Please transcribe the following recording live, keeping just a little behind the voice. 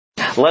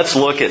let's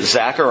look at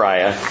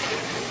Zechariah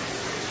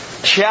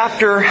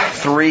chapter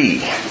 3,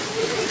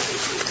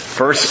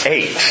 verse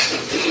 8.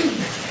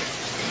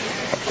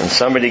 And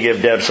somebody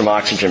give Deb some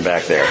oxygen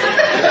back there.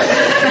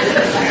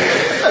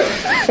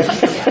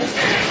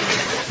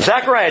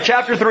 Zechariah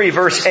chapter 3,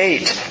 verse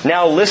 8.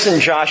 Now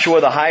listen,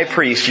 Joshua the high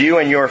priest, you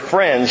and your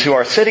friends who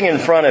are sitting in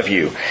front of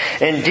you.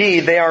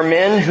 Indeed, they are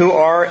men who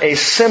are a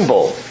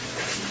symbol.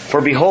 For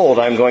behold,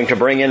 I am going to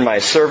bring in my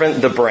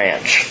servant the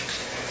branch.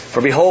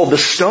 For behold, the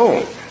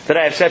stone that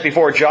I have set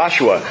before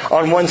Joshua.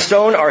 On one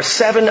stone are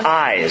 7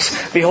 eyes.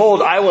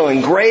 Behold, I will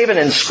engrave an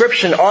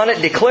inscription on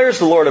it, declares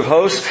the Lord of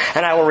hosts,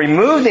 and I will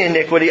remove the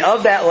iniquity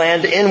of that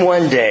land in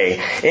one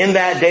day. In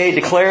that day,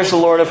 declares the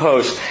Lord of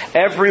hosts,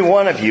 every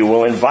one of you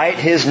will invite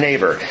his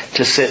neighbor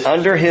to sit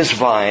under his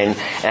vine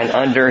and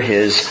under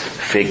his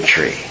fig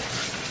tree.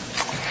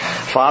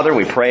 Father,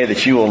 we pray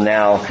that you will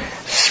now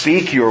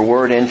speak your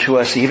word into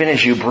us, even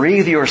as you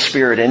breathe your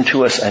Spirit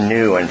into us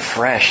anew and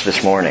fresh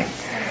this morning.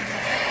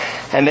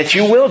 And that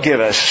you will give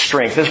us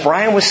strength. As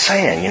Brian was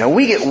saying,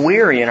 we get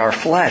weary in our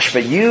flesh,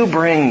 but you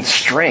bring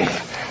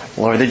strength.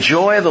 Lord, the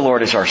joy of the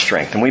Lord is our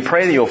strength. And we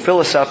pray that you'll fill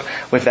us up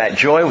with that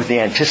joy, with the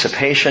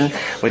anticipation,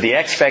 with the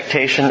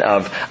expectation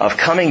of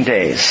coming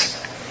days.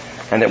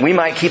 And that we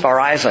might keep our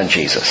eyes on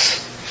Jesus.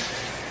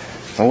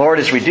 And Lord,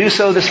 as we do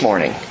so this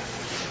morning,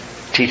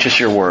 teach us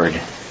your word.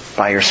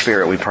 By your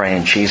Spirit, we pray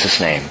in Jesus'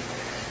 name.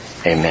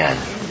 Amen.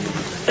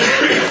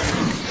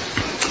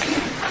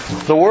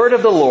 The word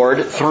of the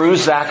Lord through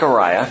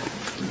Zechariah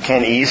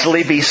can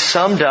easily be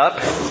summed up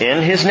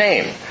in his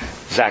name.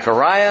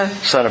 Zechariah,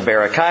 son of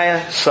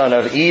Berechiah, son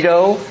of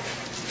Iddo.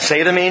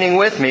 Say the meaning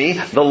with me.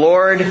 The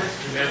Lord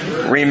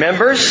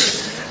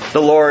remembers.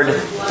 The Lord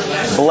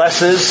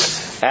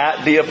blesses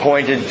at the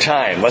appointed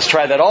time. Let's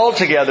try that all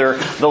together.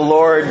 The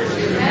Lord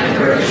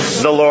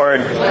remembers. The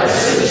Lord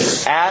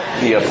blesses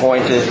at the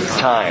appointed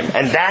time.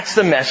 And that's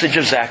the message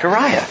of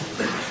Zechariah.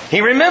 He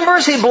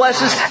remembers, he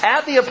blesses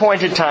at the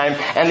appointed time.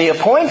 And the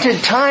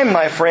appointed time,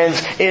 my friends,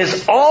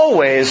 is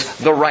always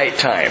the right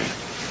time.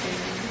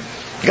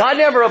 God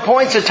never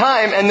appoints a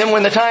time and then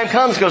when the time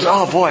comes goes,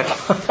 oh boy,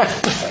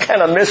 I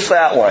kind of missed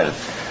that one.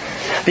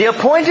 The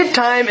appointed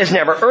time is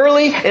never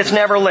early, it's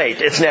never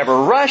late, it's never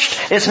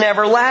rushed, it's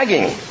never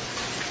lagging.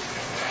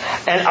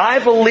 And I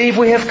believe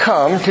we have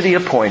come to the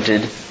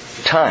appointed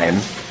time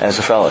as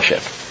a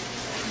fellowship.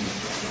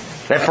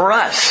 That for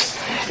us,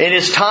 it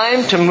is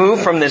time to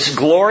move from this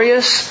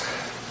glorious,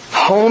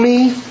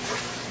 homey,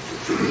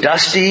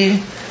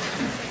 dusty,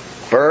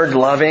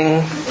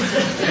 bird-loving,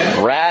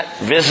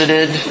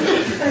 rat-visited,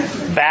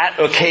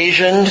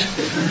 bat-occasioned,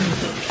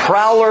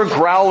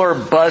 prowler-growler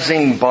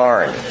buzzing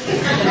barn.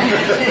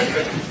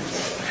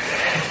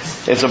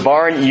 It's a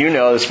barn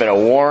that's been a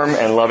warm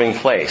and loving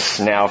place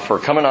now for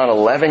coming on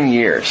 11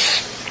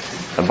 years.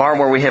 A barn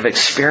where we have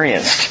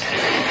experienced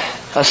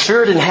a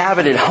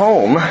Spirit-inhabited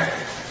home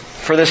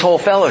for this whole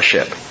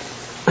fellowship.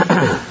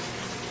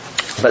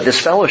 But this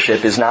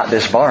fellowship is not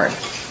this barn.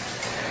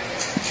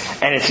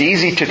 And it's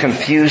easy to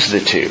confuse the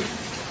two.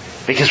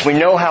 Because we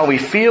know how we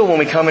feel when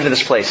we come into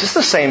this place. It's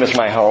the same as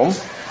my home.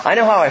 I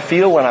know how I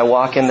feel when I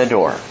walk in the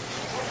door.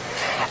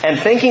 And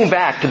thinking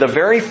back to the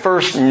very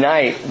first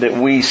night that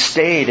we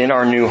stayed in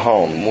our new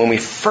home, when we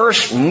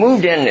first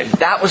moved in,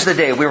 that was the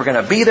day we were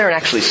going to be there and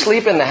actually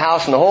sleep in the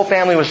house, and the whole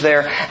family was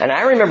there. And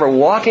I remember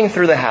walking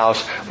through the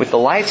house with the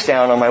lights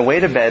down on my way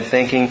to bed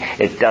thinking,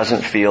 it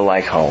doesn't feel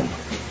like home.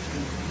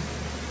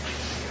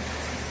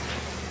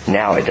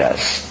 Now it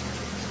does.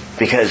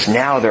 Because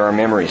now there are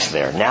memories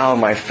there. Now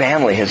my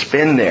family has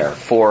been there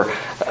for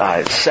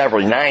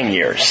 9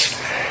 years.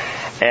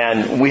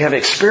 And we have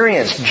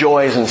experienced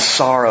joys and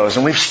sorrows,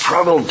 and we've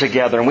struggled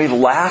together, and we've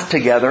laughed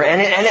together, and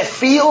it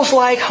feels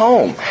like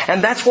home.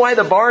 And that's why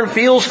the barn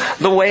feels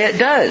the way it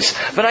does.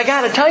 But I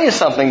gotta tell you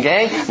something,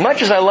 gang.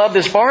 Much as I love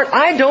this barn,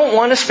 I don't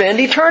want to spend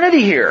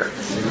eternity here.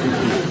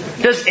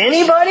 Does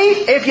anybody?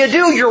 If you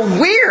do, you're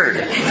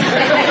weird.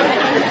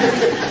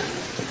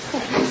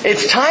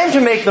 It's time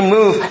to make the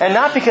move, and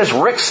not because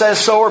Rick says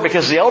so, or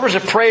because the elders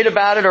have prayed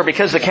about it, or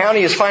because the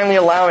county is finally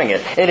allowing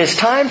it. It is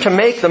time to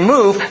make the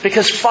move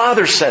because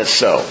Father says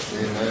so.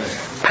 Amen.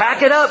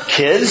 Pack it up,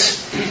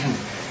 kids,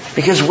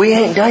 because we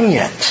ain't done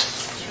yet.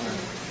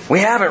 We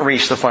haven't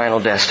reached the final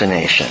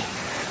destination.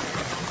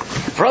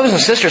 Brothers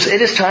and sisters,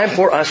 it is time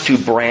for us to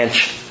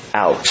branch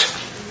out.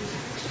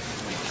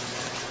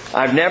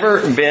 I've never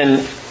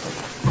been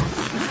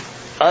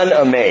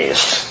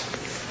unamazed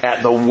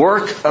at the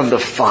work of the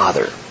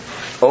Father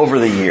over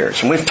the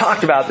years. And we've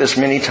talked about this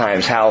many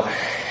times, how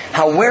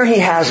where He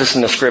has us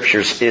in the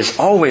Scriptures is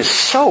always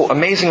so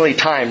amazingly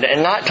timed,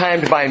 and not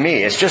timed by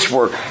me. It's just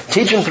we're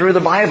teaching through the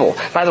Bible.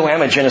 By the way,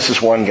 I'm a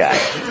Genesis 1 guy.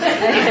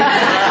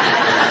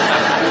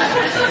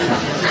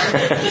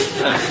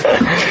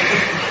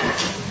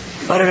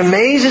 But it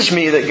amazes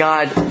me that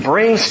God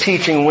brings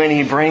teaching when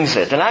He brings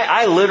it. And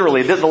I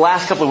literally, the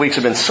last couple of weeks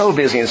have been so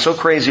busy and so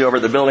crazy over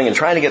at the building and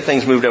trying to get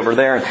things moved over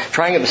there and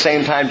trying at the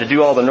same time to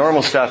do all the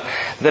normal stuff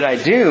that I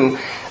do,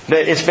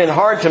 that it's been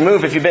hard to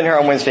move. If you've been here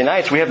on Wednesday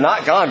nights, we have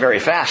not gone very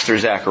fast through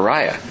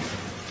Zechariah.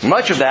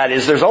 Much of that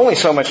is there's only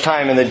so much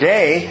time in the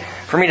day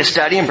for me to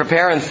study and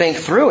prepare and think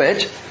through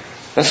it.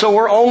 And so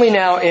we're only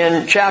now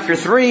in chapter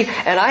 3,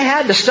 and I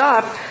had to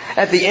stop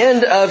at the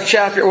end of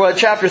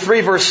chapter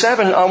 3, verse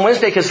 7 on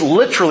Wednesday, because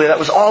literally that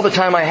was all the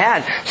time I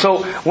had.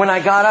 So when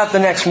I got up the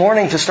next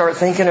morning to start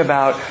thinking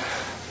about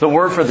the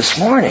word for this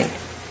morning,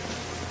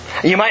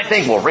 you might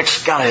think, well,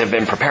 Rick's got to have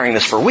been preparing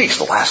this for weeks.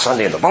 The last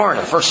Sunday in the barn,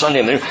 and the first Sunday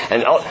in the...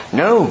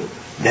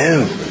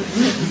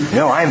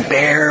 No, I'm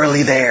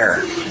barely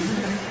there.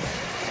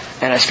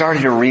 And I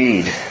started to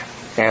read,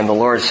 and the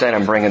Lord said,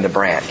 I'm bringing the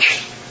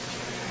branch.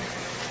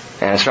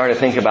 And I started to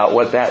think about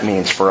what that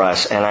means for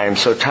us. And I am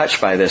so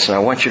touched by this, and I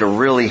want you to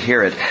really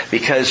hear it.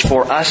 Because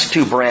for us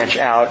to branch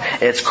out,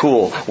 it's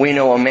cool. We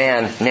know a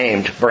man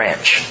named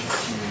Branch.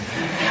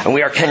 And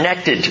we are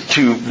connected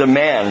to the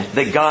man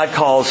that God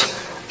calls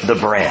the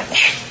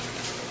branch.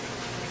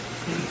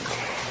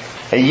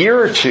 A year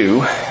or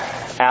two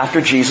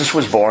after Jesus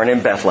was born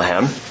in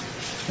Bethlehem,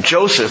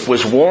 Joseph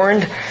was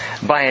warned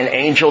by an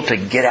angel to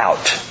get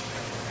out.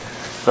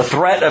 The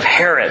threat of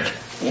Herod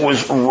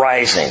was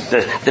rising.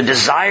 The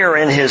desire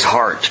in his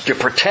heart to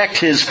protect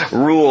his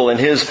rule and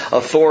his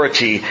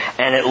authority,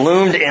 and it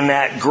loomed in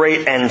that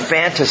great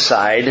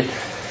infanticide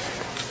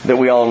that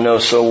we all know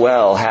so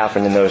well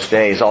happened in those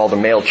days. All the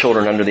male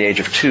children under the age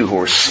of 2 who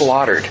were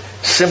slaughtered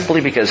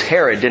simply because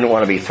Herod didn't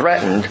want to be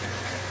threatened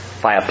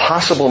by a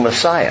possible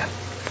Messiah.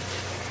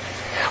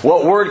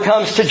 What word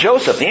comes to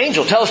Joseph? The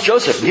angel tells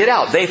Joseph, get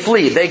out. They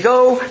flee. They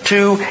go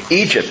to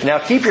Egypt. Now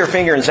keep your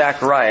finger in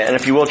Zechariah, and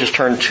if you will, just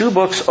turn 2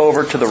 books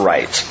over to the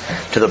right,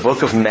 to the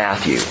book of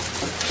Matthew.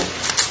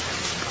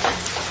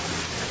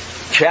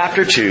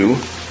 Chapter 2,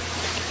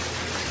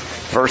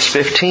 verse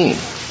 15.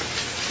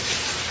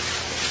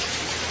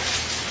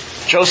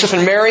 Joseph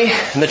and Mary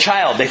and the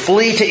child, they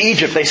flee to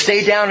Egypt. They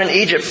stay down in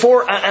Egypt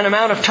for an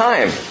amount of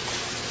time.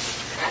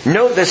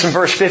 Note this in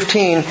verse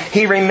 15.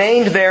 He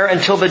remained there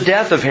until the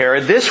death of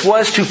Herod. This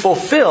was to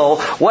fulfill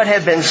what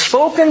had been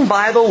spoken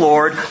by the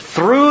Lord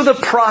through the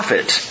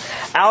prophet.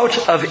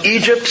 Out of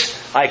Egypt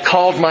I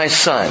called my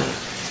son.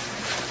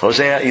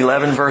 Hosea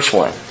 11 verse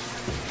 1.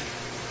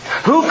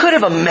 Who could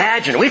have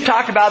imagined, we've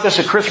talked about this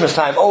at Christmas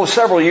time,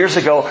 several years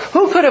ago,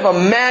 who could have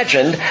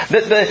imagined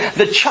that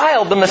the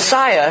child, the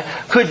Messiah,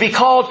 could be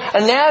called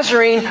a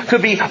Nazarene,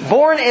 could be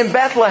born in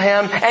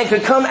Bethlehem, and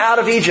could come out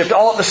of Egypt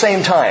all at the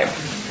same time?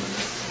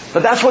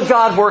 But that's what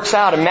God works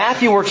out, and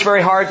Matthew works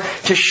very hard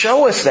to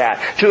show us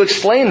that, to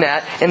explain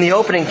that in the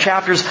opening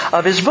chapters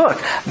of his book.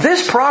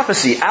 This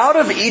prophecy, out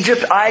of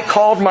Egypt I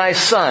called my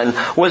son,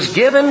 was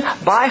given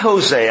by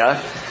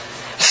Hosea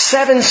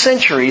 7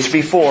 centuries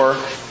before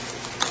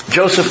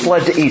Joseph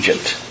fled to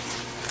Egypt.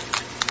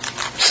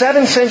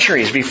 7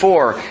 centuries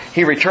before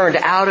he returned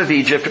out of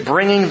Egypt,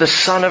 bringing the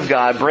Son of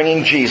God,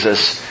 bringing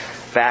Jesus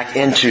back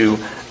into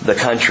the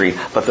country.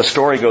 But the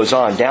story goes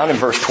on, down in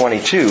verse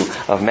 22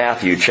 of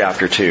Matthew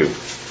chapter 2.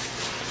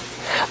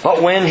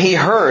 But when he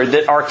heard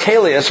that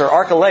Archelaus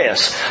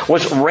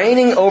was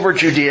reigning over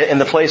Judea in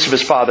the place of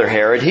his father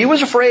Herod, he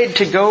was afraid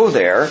to go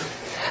there.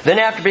 Then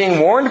after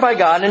being warned by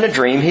God in a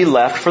dream, he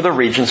left for the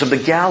regions of the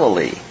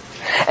Galilee,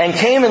 and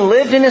came and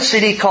lived in a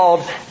city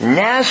called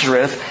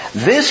Nazareth.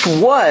 This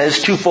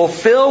was to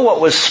fulfill what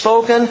was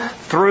spoken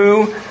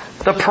through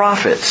the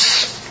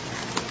prophets.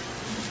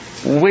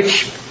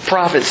 Which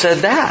prophet said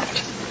that?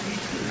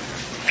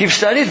 If you've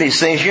studied these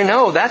things, you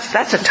know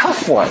that's a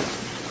tough one.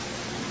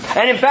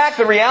 And in fact,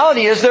 the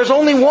reality is there's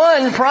only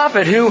one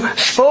prophet who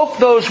spoke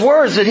those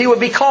words, that he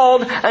would be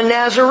called a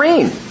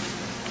Nazarene.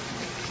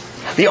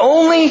 The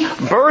only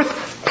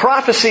birth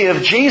prophecy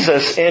of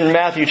Jesus in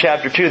Matthew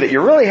chapter 2 that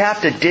you really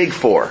have to dig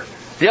for.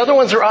 The other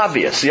ones are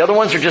obvious. The other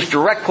ones are just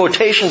direct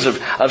quotations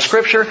of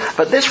Scripture.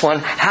 But this one,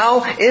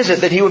 how is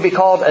it that he would be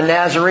called a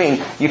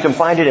Nazarene? You can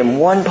find it in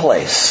one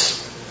place.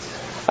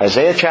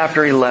 Isaiah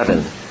chapter 11,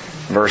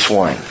 verse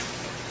 1.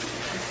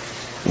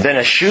 Then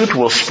a shoot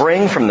will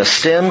spring from the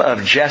stem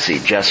of Jesse.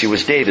 Jesse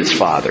was David's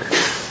father.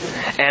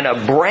 And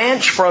a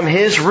branch from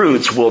his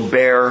roots will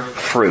bear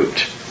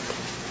fruit.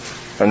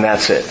 And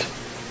that's it.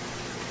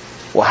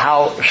 Well,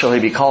 how shall he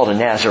be called a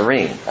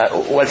Nazarene?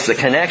 What's the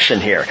connection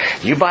here?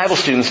 You Bible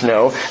students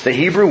know the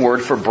Hebrew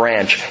word for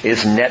branch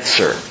is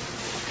netzer.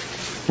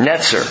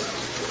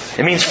 Netzer.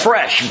 It means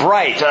fresh,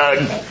 bright,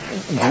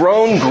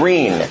 grown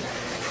green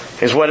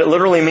is what it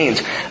literally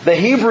means. The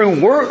Hebrew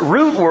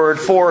root word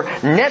for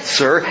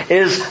netzer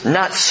is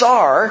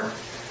natsar,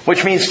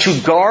 which means to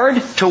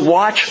guard, to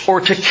watch,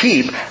 or to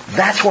keep.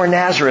 That's where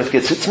Nazareth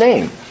gets its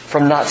name,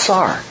 from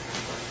natsar.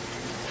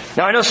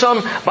 Now I know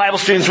some Bible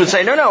students would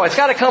say, no, it's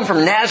got to come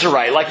from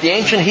Nazarite, like the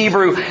ancient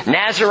Hebrew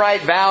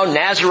Nazarite vow,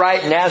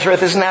 Nazarite,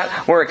 Nazareth, isn't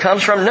that where it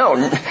comes from? No,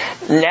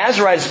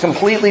 Nazarite is a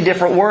completely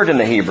different word in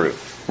the Hebrew.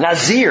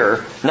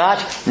 Nazir, not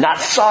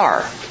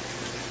natsar.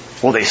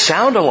 Well, they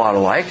sound a lot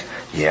alike.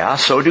 Yeah,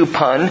 so do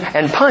pun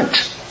and punt.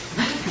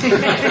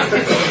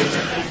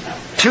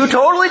 2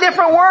 totally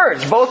different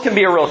words. Both can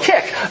be a real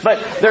kick, but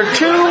they're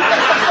 2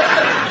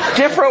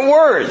 different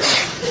words.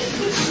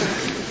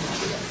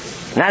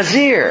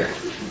 Nazir,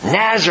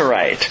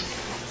 Nazarite,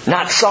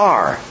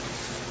 Natsar.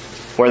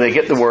 where they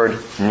get the word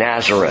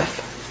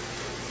Nazareth.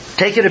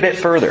 Take it a bit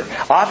further.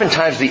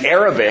 Oftentimes the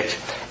Arabic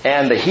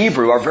and the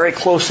Hebrew are very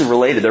closely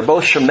related. They're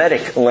both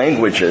Semitic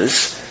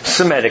languages.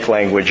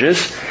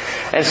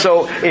 And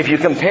so if you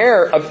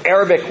compare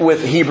Arabic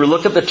with Hebrew,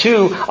 look at the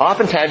two,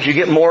 oftentimes you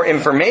get more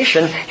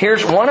information.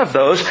 Here's one of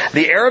those,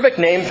 the Arabic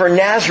name for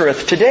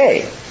Nazareth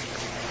today.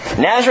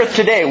 Nazareth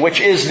today,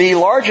 which is the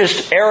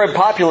largest Arab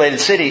populated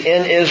city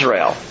in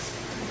Israel.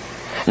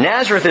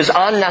 Nazareth is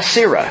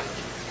An-Nasira.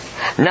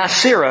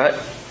 Nasira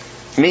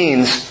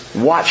means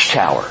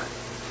watchtower.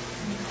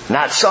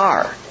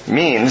 Natsar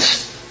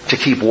means to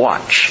keep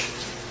watch.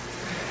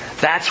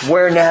 That's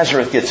where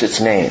Nazareth gets its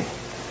name.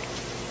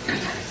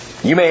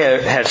 You may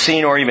have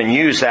seen or even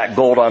used that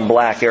gold on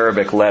black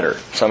Arabic letter.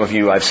 Some of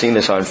you, I've seen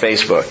this on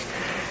Facebook.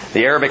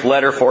 The Arabic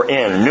letter for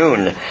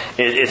Nun.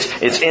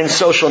 It's in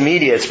social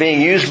media. It's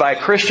being used by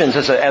Christians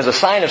as a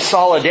sign of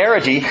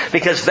solidarity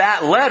because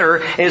that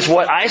letter is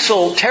what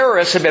ISIL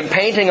terrorists have been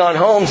painting on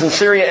homes in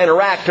Syria and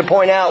Iraq to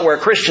point out where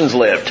Christians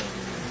lived.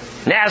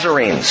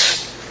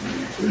 Nazarenes.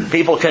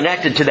 People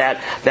connected to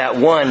that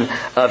one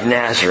of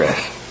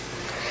Nazareth.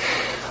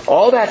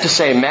 All that to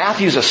say,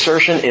 Matthew's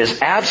assertion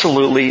is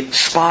absolutely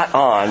spot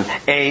on.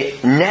 A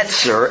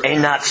netzer, a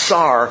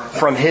natsar,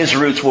 from his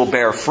roots will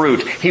bear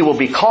fruit. He will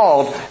be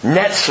called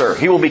netzer.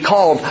 He will be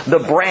called the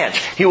branch.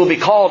 He will be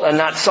called a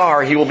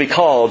natsar. He will be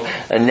called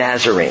a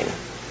Nazarene.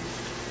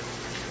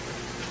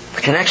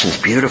 The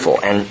connection's beautiful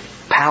and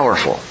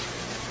powerful.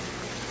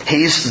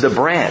 He's the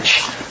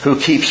branch who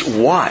keeps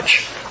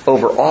watch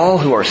over all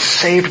who are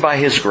saved by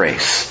His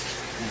grace.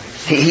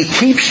 He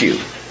keeps you.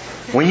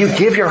 When you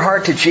give your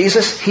heart to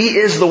Jesus, He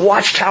is the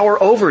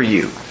watchtower over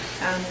you.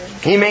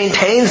 He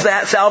maintains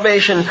that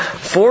salvation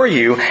for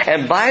you.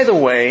 And by the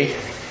way,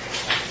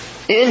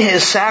 in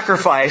His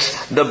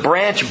sacrifice, the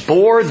branch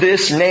bore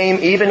this name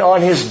even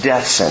on His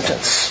death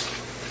sentence.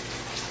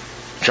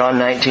 John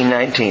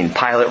 19:19,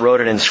 Pilate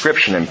wrote an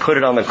inscription and put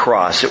it on the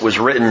cross. It was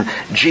written,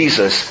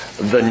 Jesus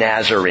the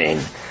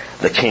Nazarene,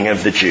 the King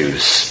of the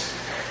Jews.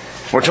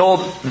 We're told,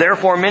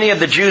 therefore, many of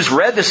the Jews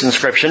read this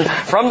inscription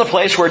from the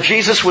place where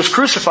Jesus was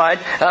crucified,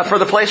 for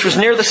the place was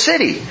near the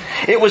city.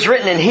 It was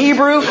written in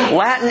Hebrew,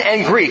 Latin,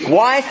 and Greek.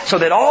 Why? So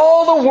that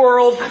all the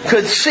world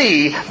could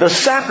see the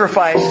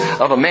sacrifice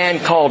of a man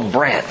called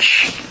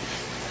Branch,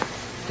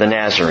 the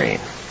Nazarene.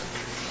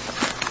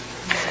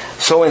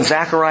 So in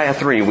Zechariah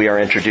 3, we are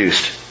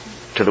introduced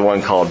to the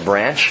one called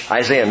Branch.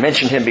 Isaiah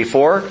mentioned him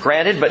before,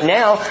 granted, but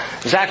now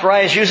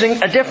Zechariah is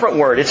using a different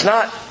word. It's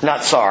not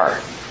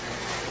Natsar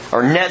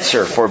or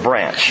Netzer for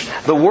branch.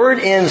 The word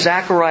in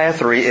Zechariah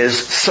 3 is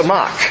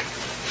samak.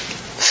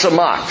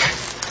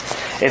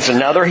 Samak. It's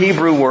another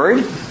Hebrew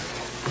word,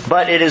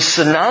 but it is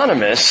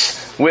synonymous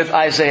with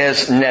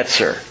Isaiah's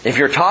Netzer. If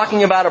you're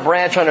talking about a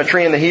branch on a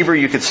tree in the Hebrew,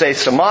 you could say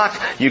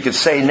samak, you could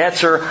say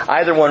Netzer.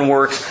 Either one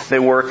works. They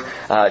work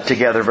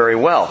together very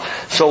well.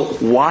 So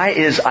why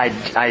is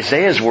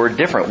Isaiah's word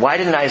different? Why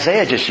didn't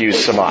Isaiah just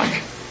use samak?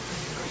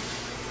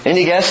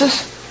 Any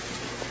guesses?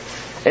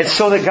 It's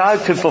so that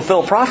God could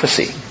fulfill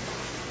prophecy.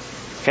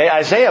 Okay,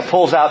 Isaiah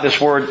pulls out this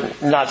word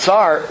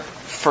Natsar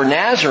for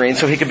Nazarene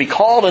so he could be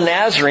called a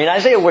Nazarene.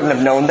 Isaiah wouldn't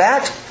have known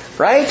that,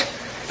 right?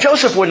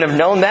 Joseph wouldn't have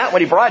known that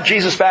when he brought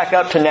Jesus back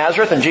up to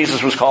Nazareth and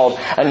Jesus was called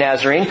a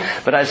Nazarene.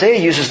 But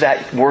Isaiah uses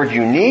that word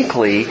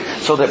uniquely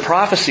so that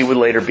prophecy would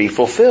later be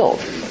fulfilled.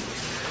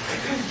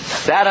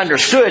 That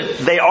understood,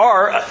 they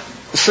are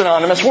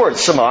synonymous words,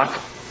 samak,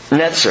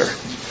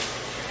 netzer.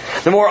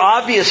 The more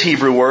obvious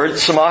Hebrew word,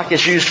 samak,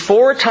 is used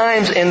 4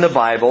 times in the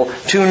Bible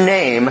to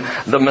name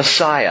the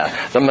Messiah.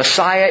 The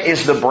Messiah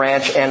is the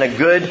branch, and a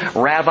good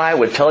rabbi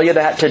would tell you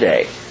that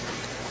today.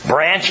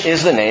 Branch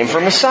is the name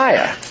for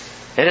Messiah.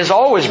 It has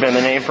always been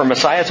the name for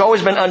Messiah. It's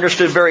always been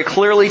understood very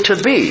clearly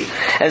to be.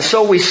 And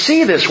so we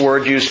see this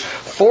word used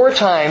 4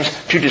 times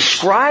to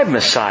describe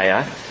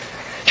Messiah,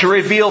 to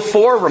reveal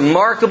 4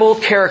 remarkable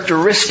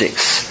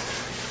characteristics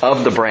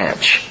of the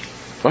branch.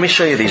 Let me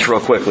show you these real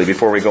quickly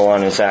before we go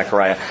on in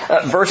Zechariah.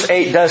 Verse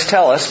 8 does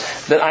tell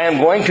us that I am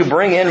going to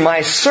bring in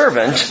my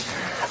servant,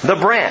 the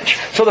branch.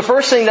 So the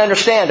first thing to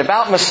understand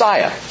about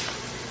Messiah,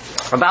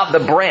 about the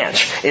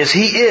branch, is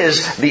He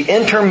is the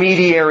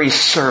intermediary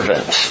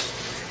servant.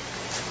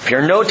 If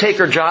you're a note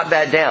taker, jot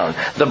that down.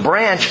 The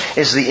branch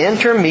is the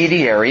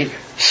intermediary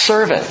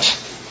servant.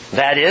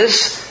 That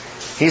is,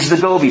 He's the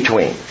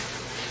go-between.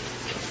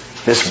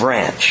 This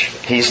branch.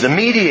 He's the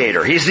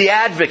mediator. He's the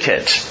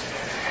advocate.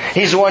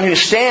 He's the one who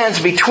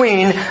stands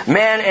between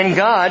man and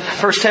God.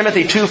 1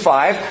 Timothy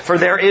 2:5, for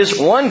there is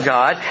one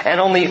God and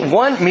only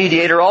one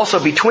mediator also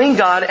between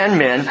God and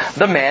men,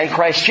 the man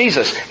Christ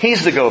Jesus.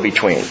 He's the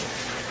go-between.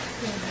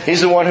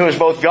 He's the one who is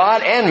both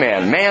God and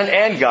man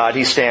and God.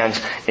 He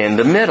stands in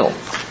the middle.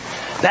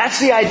 That's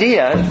the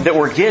idea that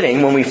we're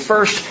getting when we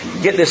first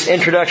get this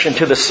introduction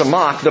to the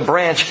samak, the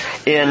branch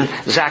in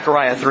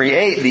Zechariah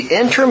 3:8, the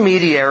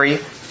intermediary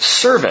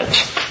servant.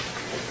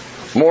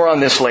 More on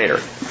this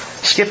later.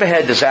 Skip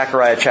ahead to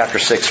Zechariah chapter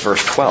 6,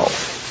 verse 12.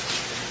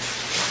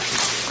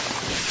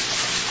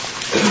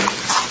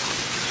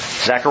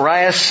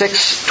 Zechariah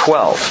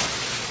 6:12.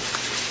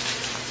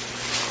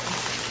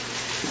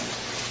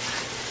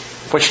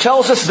 Which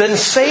tells us, then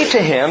say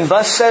to him,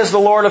 thus says the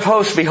Lord of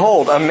hosts,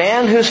 behold, a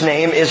man whose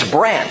name is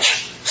Branch,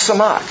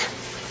 Samak.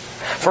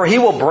 For he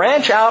will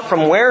branch out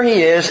from where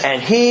he is,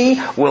 and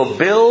he will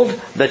build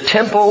the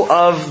temple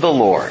of the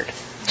Lord.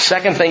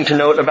 Second thing to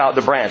note about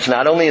the branch,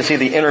 not only is he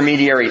the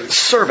intermediary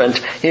servant,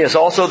 he is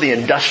also the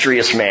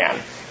industrious man.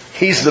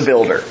 He's the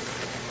builder.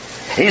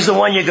 He's the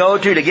one you go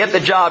to get the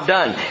job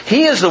done.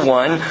 He is the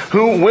one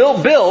who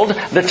will build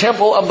the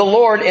temple of the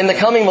Lord in the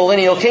coming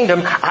millennial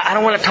kingdom. I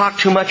don't want to talk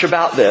too much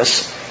about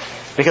this,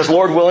 because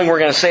Lord willing, we're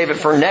going to save it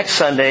for next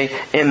Sunday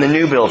in the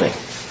new building.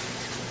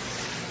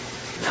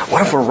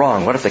 What if we're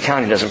wrong? What if the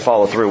county doesn't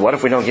follow through? What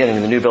if we don't get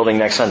into the new building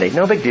next Sunday?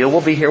 No big deal.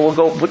 We'll be here. We'll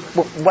go,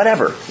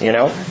 whatever,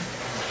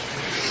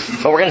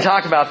 But we're going to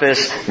talk about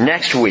this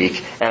next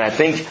week, and I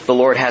think the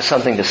Lord has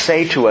something to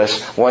say to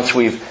us once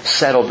we've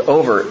settled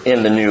over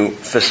in the new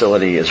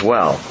facility as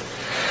well.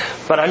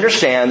 But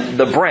understand,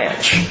 the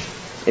branch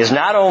is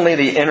not only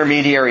the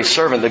intermediary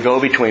servant, the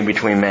go-between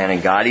between man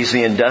and God. He's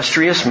the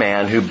industrious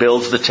man who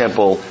builds the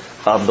temple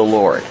of the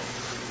Lord.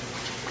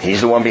 He's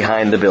the one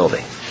behind the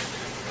building.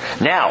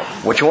 Now,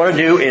 what you want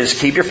to do is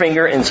keep your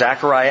finger in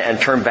Zechariah and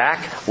turn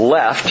back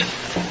left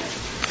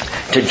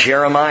to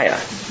Jeremiah.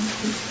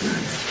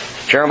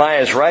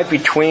 Jeremiah is right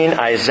between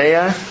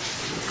Isaiah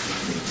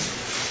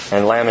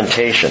and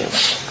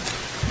Lamentations.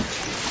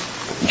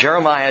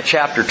 Jeremiah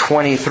chapter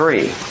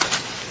 23.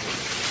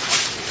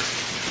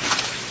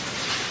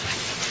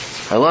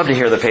 I love to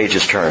hear the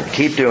pages turn.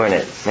 Keep doing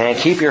it. Man,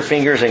 keep your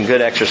fingers in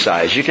good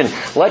exercise. You can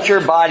let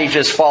your body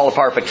just fall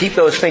apart, but keep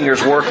those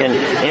fingers working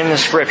in the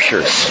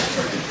Scriptures.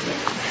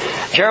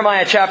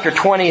 Jeremiah chapter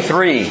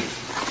 23,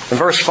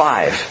 verse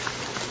 5.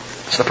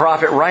 So the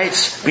prophet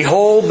writes,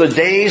 behold, the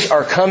days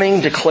are coming,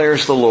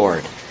 declares the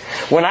Lord,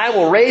 when I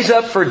will raise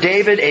up for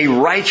David a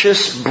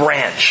righteous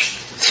branch,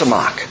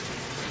 Samak.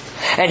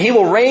 And he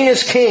will reign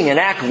as king and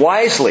act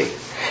wisely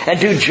and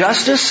do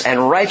justice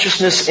and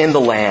righteousness in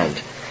the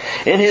land.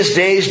 In his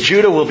days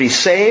Judah will be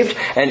saved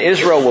and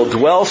Israel will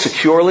dwell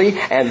securely.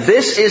 And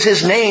this is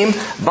his name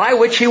by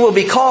which he will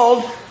be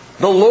called,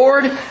 the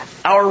Lord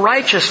our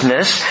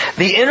righteousness.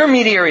 The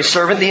intermediary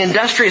servant, the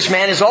industrious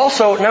man, is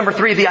also, number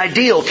 3, the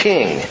ideal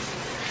king.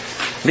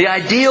 The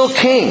ideal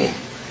king.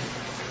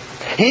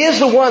 He is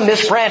the one,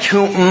 this branch,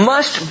 who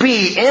must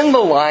be in the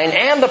line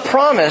and the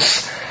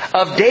promise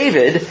of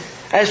David,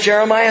 as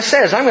Jeremiah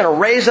says. I'm going to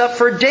raise up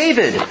for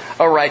David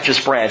a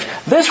righteous branch.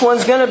 This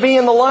one's going to be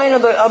in the line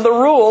of the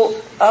rule,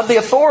 of the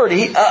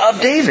authority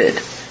of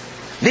David.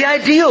 The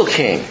ideal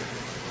king.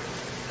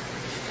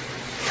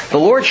 The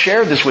Lord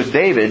shared this with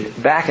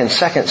David back in 2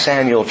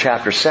 Samuel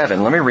chapter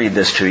 7. Let me read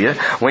this to you.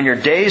 When your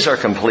days are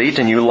complete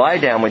and you lie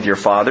down with your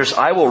fathers,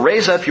 I will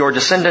raise up your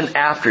descendant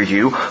after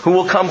you, who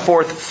will come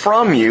forth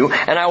from you,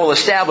 and I will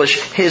establish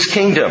his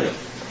kingdom.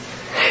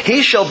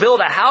 He shall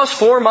build a house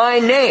for my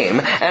name,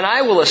 and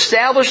I will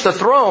establish the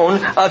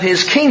throne of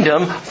his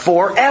kingdom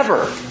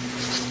forever.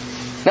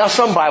 Now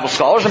some Bible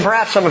scholars, and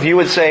perhaps some of you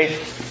would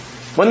say,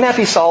 wouldn't that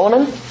be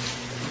Solomon?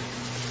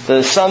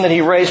 The son that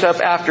he raised up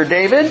after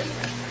David?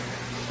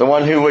 The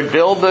one who would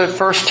build the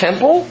first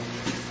temple?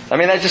 I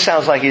mean, that just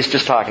sounds like he's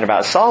just talking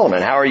about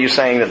Solomon. How are you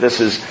saying that this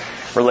is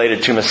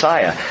related to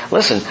Messiah?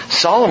 Listen,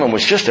 Solomon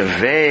was just a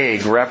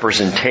vague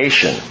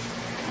representation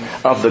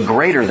of the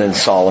greater than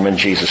Solomon,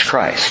 Jesus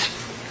Christ.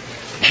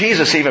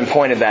 Jesus even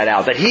pointed that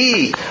out, that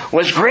he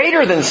was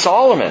greater than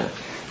Solomon.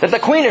 That the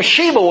Queen of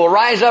Sheba will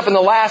rise up in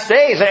the last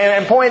days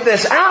and point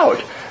this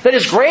out. That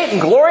as great and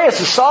glorious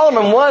as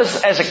Solomon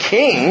was as a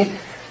king,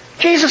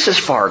 Jesus is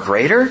far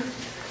greater.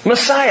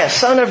 Messiah,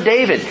 son of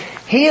David,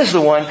 he is the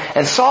one.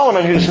 And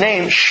Solomon, whose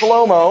name,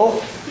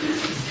 Shlomo,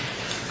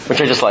 which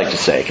I just like to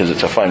say because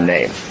it's a fun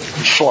name,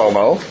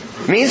 Shlomo,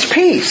 means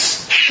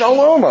peace.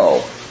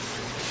 Shalomo.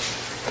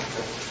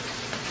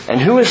 And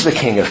who is the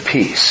King of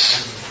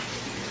Peace?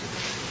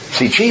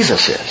 See,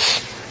 Jesus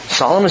is.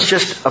 Solomon's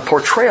just a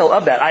portrayal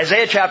of that.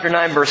 Isaiah chapter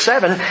 9 verse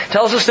 7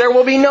 tells us there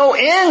will be no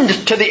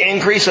end to the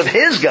increase of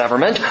his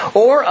government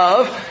or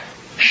of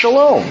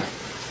shalom,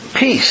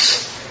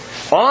 peace,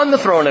 on the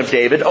throne of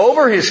David,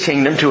 over his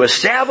kingdom, to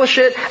establish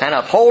it and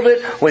uphold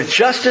it with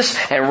justice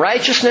and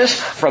righteousness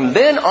from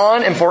then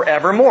on and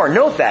forevermore.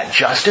 Note that,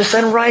 justice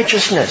and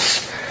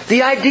righteousness.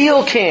 The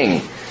ideal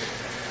king.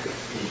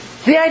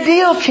 The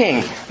ideal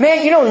king.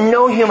 Man,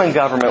 no human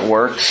government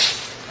works.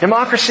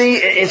 Democracy,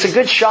 it's a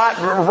good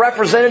shot.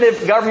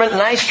 Representative government,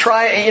 nice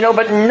try,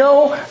 but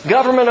no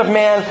government of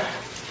man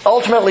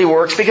ultimately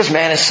works because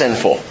man is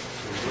sinful.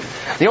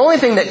 The only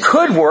thing that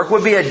could work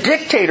would be a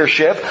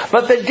dictatorship,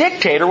 but the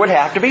dictator would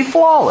have to be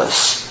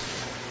flawless.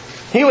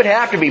 He would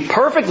have to be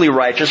perfectly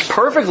righteous,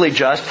 perfectly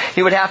just.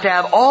 He would have to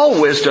have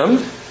all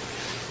wisdom.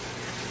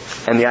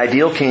 And the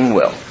ideal king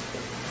will.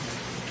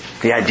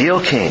 The ideal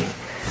king,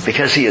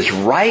 because he is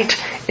right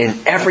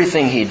in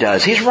everything he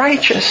does. He's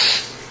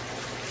righteous.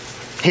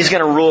 He's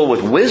going to rule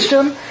with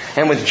wisdom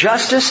and with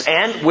justice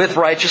and with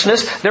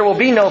righteousness. There will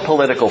be no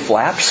political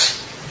flaps.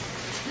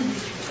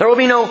 There will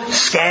be no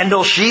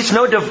scandal sheets,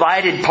 no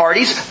divided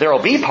parties. There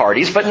will be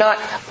parties, but not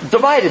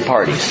divided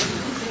parties.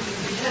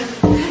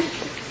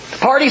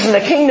 Parties in the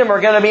kingdom are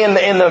going to be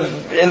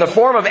in the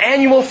form of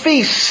annual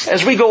feasts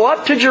as we go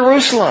up to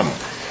Jerusalem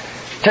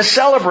to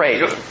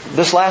celebrate.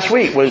 This last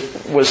week was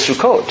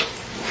Sukkot,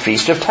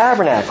 Feast of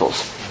Tabernacles,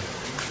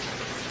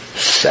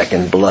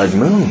 second blood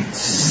moon.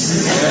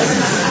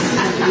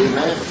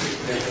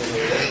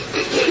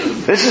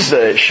 This is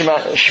the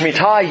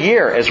Shemitah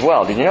year as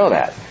well. Did you know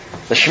that?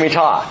 The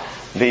Shemitah,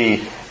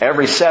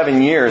 every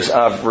 7 years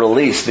of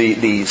release,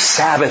 the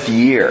Sabbath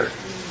year,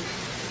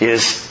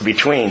 is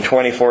between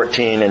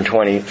 2014 and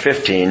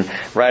 2015,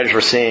 right as we're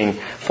seeing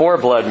 4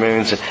 blood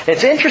moons.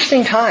 It's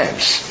interesting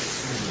times.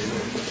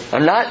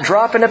 I'm not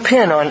dropping a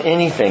pin on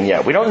anything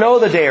yet. We don't know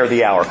the day or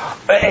the hour.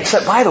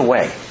 Except, by the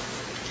way,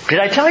 did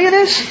I tell you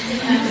this?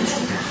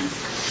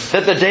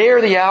 That the day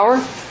or the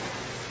hour,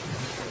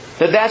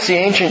 that's the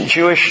ancient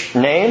Jewish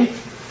name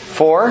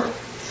for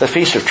the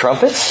Feast of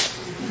Trumpets?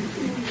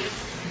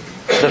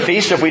 The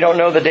feast if we don't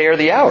know the day or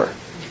the hour.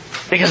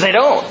 Because they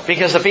don't.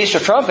 Because the Feast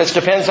of Trumpets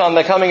depends on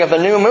the coming of the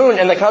new moon,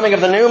 and the coming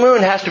of the new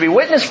moon has to be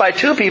witnessed by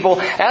 2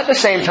 people at the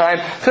same time.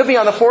 Could be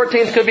on the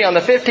 14th, could be on the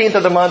 15th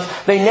of the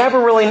month. They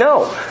never really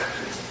know.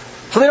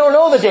 So they don't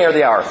know the day or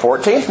the hour.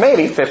 14th,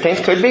 maybe.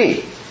 15th could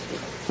be.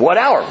 What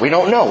hour? We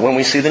don't know. When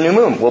we see the new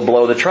moon, we'll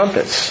blow the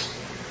trumpets.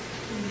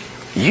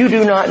 You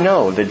do not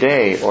know the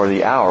day or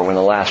the hour when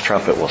the last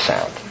trumpet will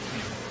sound.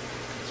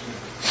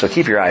 So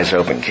keep your eyes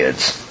open,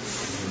 kids.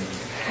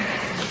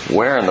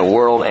 Where in the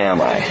world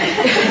am I?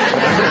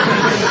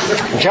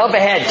 Jump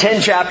ahead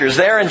 10 chapters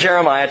there in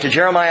Jeremiah to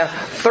Jeremiah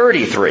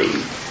 33.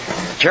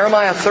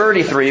 Jeremiah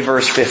 33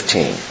 verse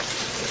 15.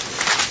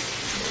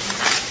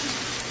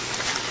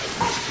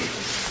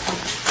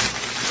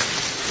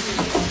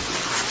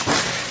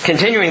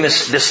 Continuing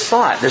this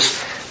thought,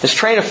 this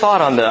train of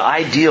thought on the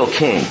ideal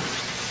king.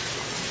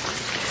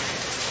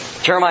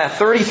 Jeremiah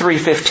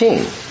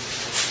 33:15.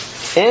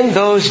 In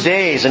those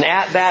days and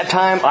at that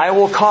time I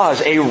will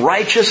cause a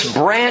righteous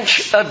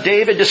branch of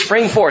David to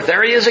spring forth.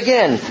 There he is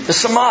again, the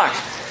Samach.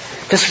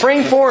 To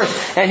spring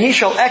forth, and he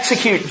shall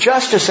execute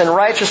justice and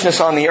righteousness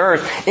on the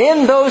earth.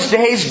 In those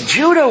days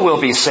Judah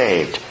will be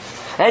saved,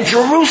 and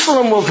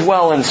Jerusalem will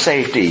dwell in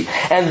safety.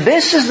 And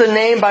this is the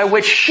name by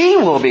which she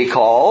will be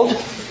called.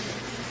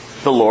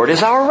 The Lord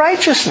is our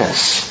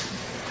righteousness.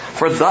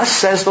 For thus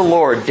says the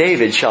Lord,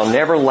 David shall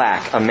never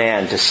lack a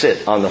man to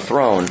sit on the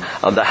throne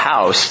of the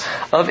house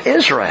of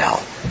Israel.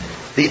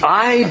 The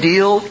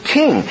ideal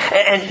king.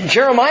 And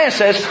Jeremiah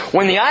says,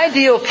 when the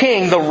ideal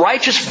king, the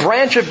righteous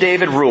branch of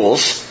David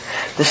rules,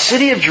 the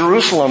city of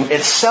Jerusalem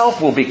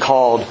itself will be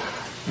called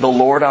the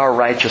Lord our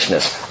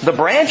righteousness. The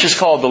branch is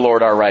called the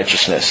Lord our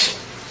righteousness.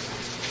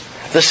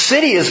 The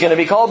city is going to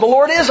be called the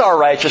Lord is our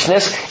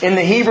righteousness. In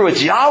the Hebrew,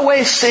 it's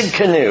Yahweh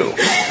Sidkenu.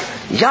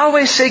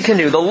 Yahweh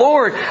Sidkenu, the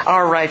Lord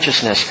our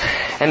righteousness.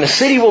 And the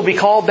city will be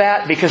called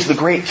that because the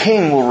great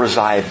king will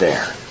reside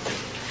there.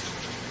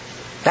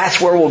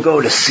 That's where we'll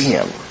go to see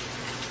Him.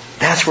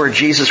 That's where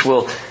Jesus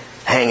will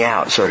hang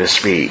out, so to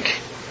speak.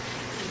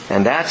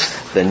 And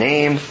that's the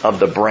name of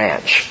the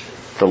branch.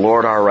 The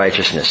Lord our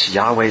righteousness.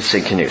 Yahweh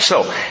Sidkenu.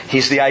 So,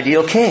 He's the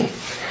ideal king.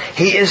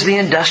 He is the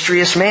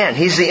industrious man.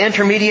 He's the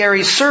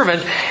intermediary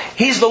servant.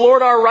 He's the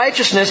Lord our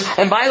righteousness.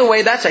 And by the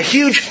way, that's a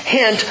huge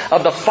hint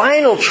of the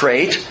final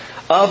trait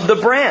of the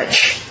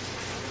branch.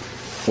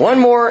 One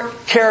more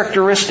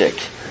characteristic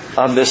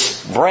of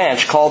this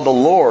branch called the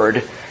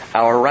Lord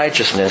our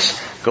righteousness.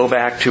 Go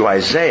back to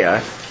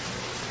Isaiah.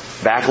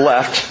 Back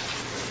left.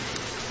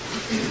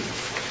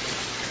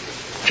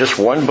 Just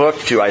one book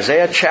to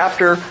Isaiah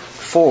chapter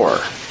 4.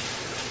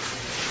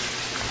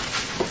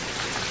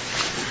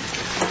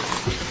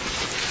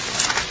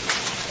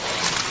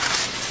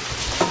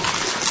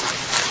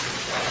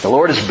 The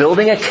Lord is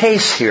building a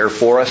case here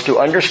for us to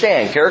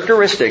understand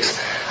characteristics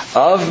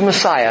of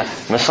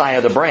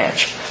Messiah the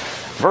branch.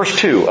 Verse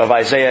 2 of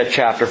Isaiah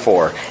chapter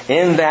 4.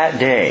 In that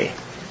day.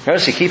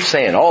 Notice he keeps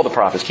saying, all the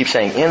prophets keep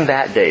saying, in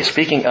that day.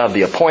 Speaking of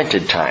the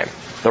appointed time,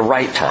 the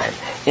right time.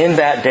 In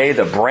that day,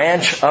 the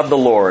branch of the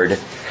Lord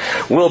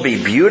will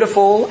be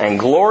beautiful and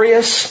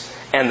glorious,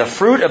 and the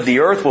fruit of the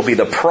earth will be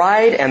the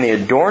pride and the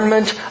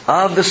adornment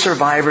of the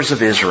survivors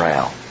of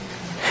Israel.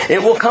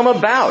 It will come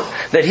about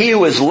that he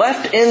who is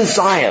left in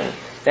Zion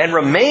and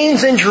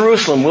remains in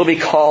Jerusalem will be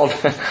called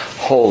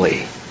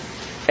holy.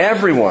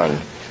 Everyone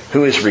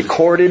who is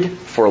recorded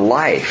for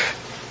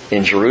life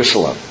in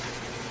Jerusalem.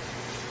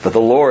 But the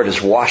Lord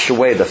has washed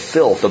away the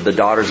filth of the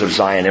daughters of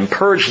Zion and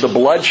purged the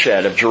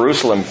bloodshed of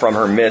Jerusalem from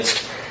her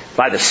midst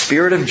by the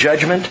spirit of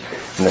judgment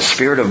and the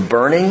spirit of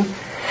burning.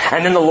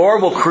 And then the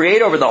Lord will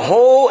create over the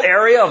whole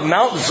area of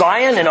Mount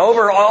Zion and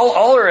over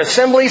all her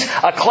assemblies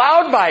a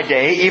cloud by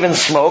day, even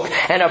smoke,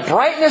 and a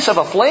brightness of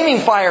a flaming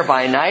fire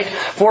by night.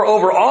 For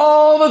over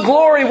all the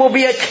glory will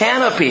be a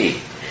canopy.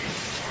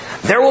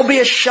 There will be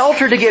a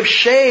shelter to give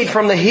shade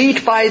from the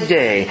heat by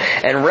day,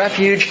 and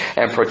refuge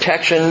and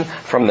protection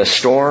from the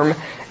storm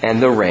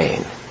and the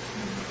rain.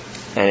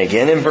 And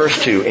again in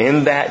verse 2,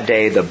 in that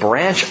day the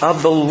branch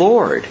of the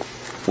Lord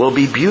will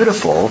be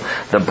beautiful,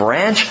 the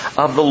branch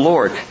of the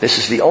Lord. This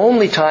is the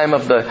only time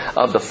of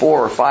the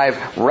 4 or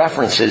 5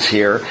 references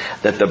here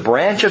that the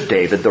branch of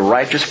David, the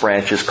righteous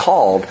branch, is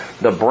called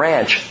the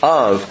branch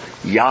of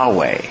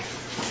Yahweh.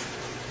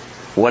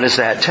 What does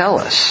that tell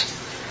us?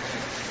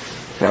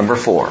 Number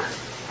 4.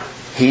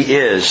 He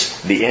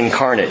is the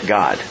incarnate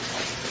God.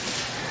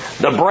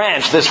 The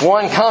branch, this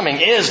one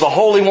coming, is the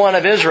Holy One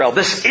of Israel.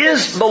 This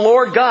is the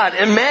Lord God,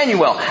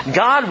 Emmanuel,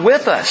 God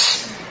with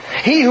us.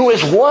 He who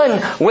is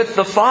one with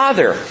the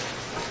Father.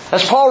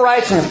 As Paul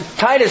writes in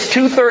Titus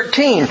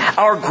 2:13,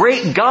 our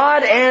great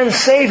God and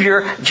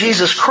Savior,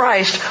 Jesus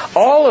Christ,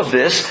 all of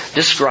this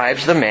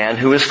describes the man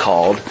who is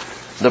called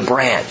the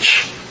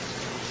branch.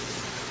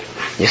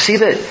 You see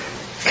the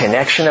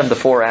connection of the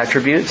 4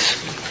 attributes?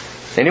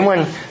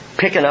 Anyone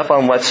picking up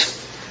on what's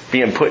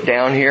being put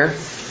down here?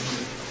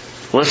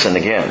 Listen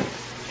again.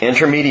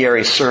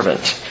 Intermediary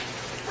servant,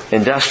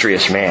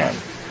 industrious man,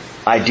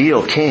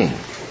 ideal king,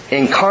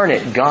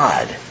 incarnate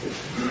God.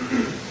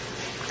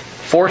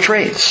 4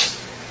 traits.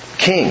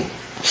 King,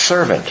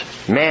 servant,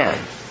 man,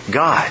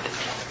 God.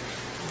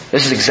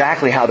 This is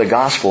exactly how the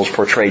Gospels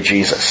portray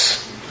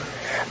Jesus.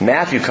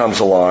 Matthew comes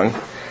along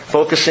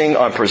focusing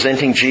on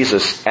presenting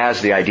Jesus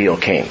as the ideal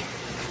king.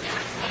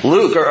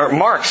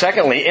 Mark,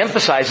 secondly,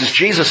 emphasizes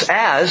Jesus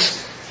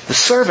as the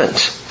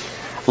servant.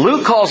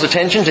 Luke calls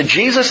attention to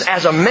Jesus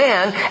as a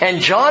man,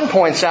 and John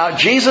points out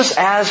Jesus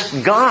as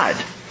God.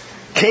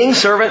 King,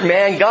 servant,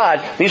 man,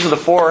 God. These are the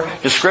 4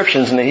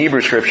 descriptions in the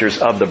Hebrew Scriptures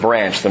of the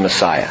branch, the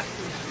Messiah.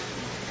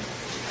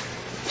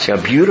 See how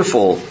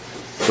beautiful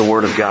the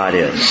Word of God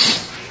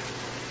is.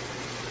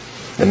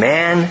 The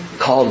man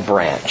called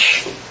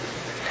branch.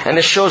 And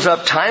this shows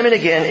up time and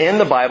again in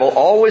the Bible,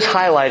 always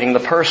highlighting the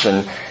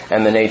person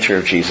and the nature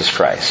of Jesus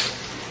Christ.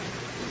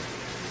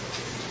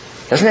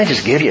 Doesn't that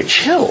just give you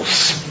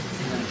chills?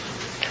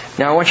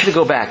 Now I want you to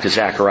go back to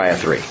Zechariah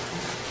 3.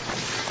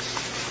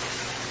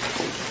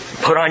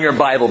 Put on your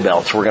Bible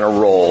belts. We're going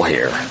to roll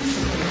here.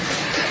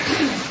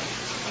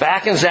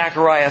 Back in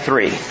Zechariah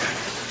 3.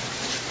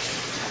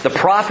 The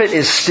prophet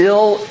is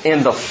still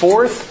in the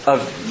 4th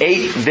of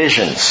 8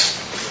 visions.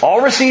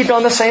 All received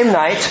on the same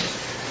night.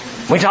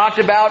 We talked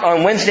about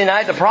on Wednesday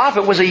night, the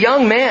prophet was a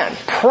young man,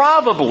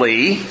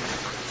 probably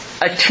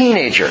a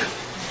teenager,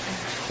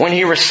 when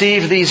he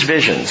received these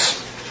visions.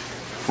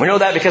 We know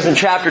that because in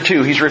chapter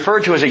 2, he's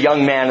referred to as a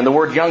young man, and the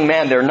word young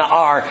man there,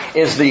 na'ar,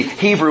 is the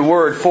Hebrew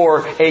word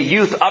for a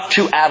youth up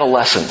to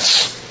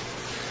adolescence.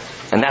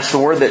 And that's the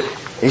word that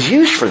is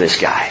used for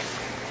this guy.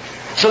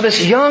 So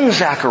this young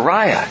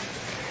Zechariah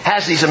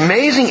has these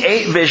amazing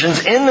 8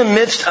 visions in the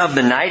midst of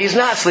the night. He's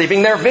not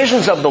sleeping. They're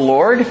visions of the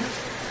Lord.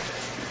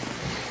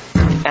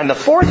 And the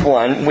 4th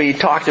one we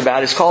talked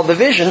about is called the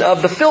vision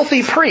of the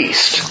filthy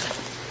priest.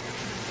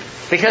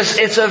 Because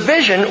it's a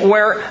vision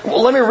where,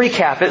 let me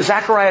recap it.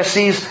 Zechariah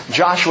sees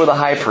Joshua the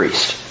high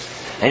priest.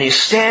 And he's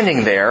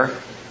standing there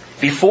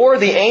before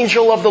the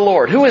angel of the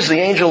Lord. Who is the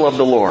angel of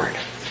the Lord?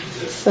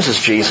 This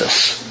is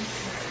Jesus.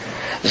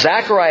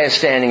 Zechariah is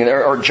standing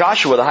there, or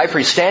Joshua the high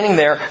priest standing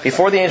there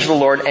before the angel of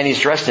the Lord, and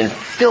he's dressed in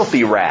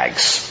filthy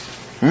rags.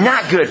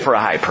 Not good for a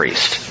high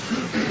priest.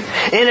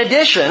 In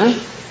addition,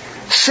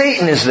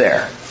 Satan is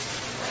there.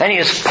 And he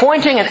is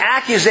pointing an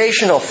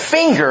accusational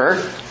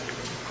finger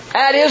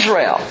at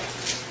Israel.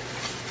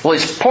 Well,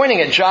 he's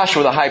pointing at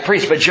Joshua the high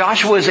priest, but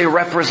Joshua is a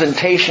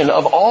representation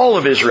of all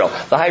of Israel.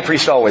 The high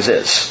priest always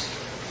is.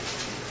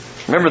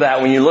 Remember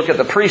that when you look at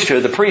the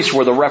priesthood, the priests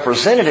were the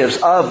representatives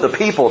of the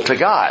people to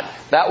God.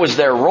 That was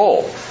their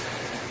role.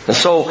 And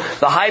so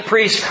the high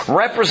priest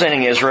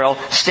representing Israel,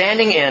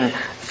 standing in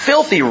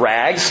filthy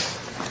rags,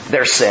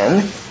 their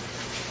sin.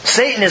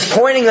 Satan is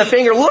pointing the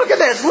finger, look at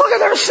this, look at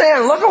their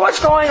sin, look at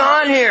what's going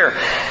on here.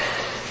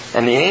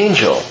 And the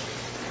angel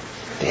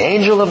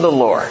of the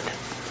Lord,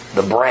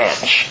 the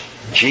branch,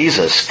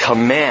 Jesus,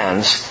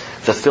 commands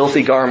the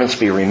filthy garments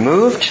be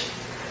removed,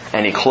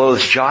 and he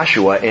clothes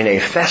Joshua in a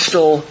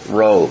festal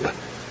robe,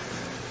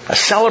 a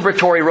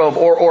celebratory robe,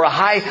 or a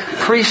high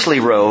priestly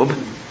robe.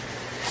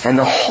 And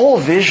the whole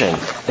vision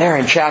there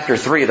in chapter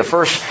 3, the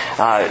first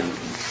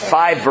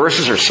 5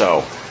 verses or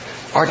so,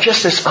 are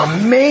just this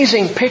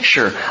amazing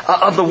picture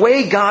of the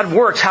way God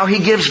works, how He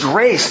gives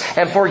grace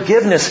and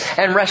forgiveness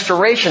and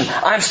restoration.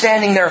 I'm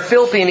standing there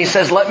filthy, and He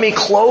says, let me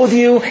clothe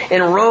you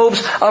in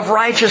robes of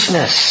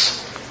righteousness.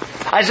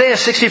 Isaiah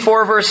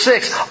 64 verse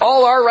 6,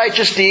 all our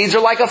righteous deeds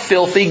are like a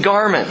filthy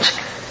garment.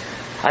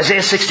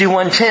 Isaiah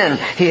 61:10,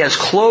 He has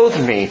clothed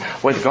me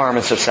with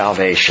garments of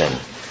salvation.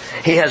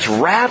 He has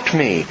wrapped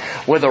me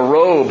with a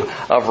robe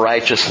of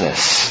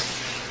righteousness.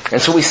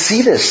 And so we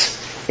see this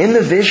in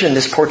the vision,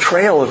 this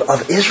portrayal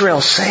of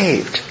Israel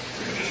saved.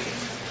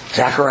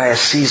 Zechariah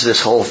sees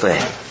this whole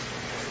thing.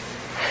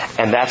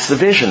 And that's the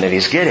vision that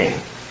he's getting.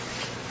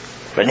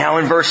 But now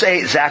in verse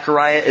 8,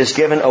 Zechariah is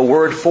given a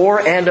word for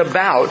and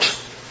about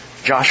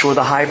Joshua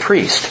the high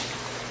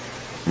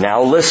priest.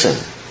 Now listen.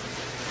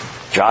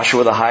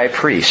 Joshua the high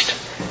priest.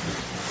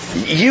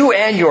 You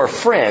and your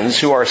friends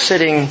who are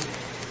sitting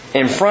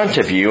in front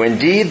of you,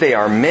 indeed they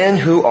are men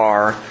who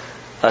are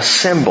a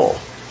symbol.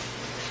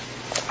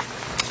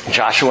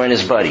 Joshua and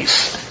his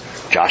buddies.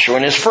 Joshua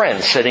and his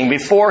friends sitting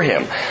before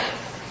him.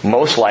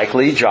 Most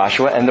likely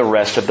Joshua and the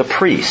rest of the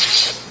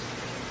priests.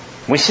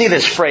 We see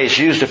this phrase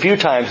used a few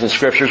times in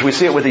Scriptures. We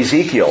see it with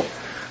Ezekiel,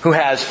 who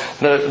has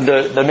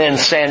the men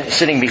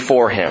sitting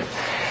before him.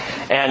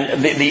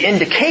 And the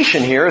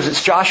indication here is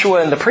it's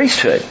Joshua and the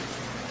priesthood,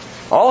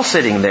 all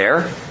sitting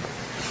there.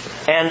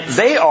 And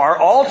they are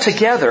all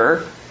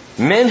together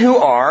men who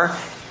are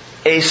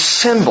a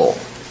symbol.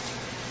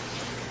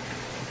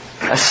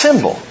 A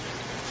symbol.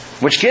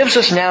 Which gives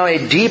us now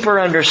a deeper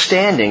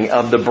understanding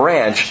of the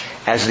branch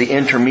as the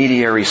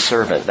intermediary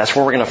servant. That's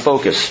where we're going to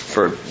focus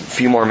for a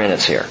few more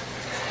minutes here.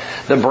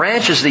 The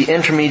branch is the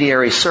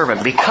intermediary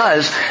servant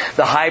because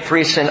the high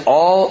priest and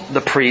all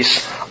the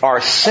priests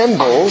are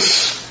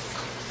symbols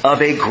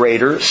of a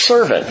greater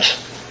servant.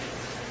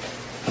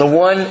 The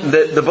one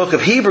that the book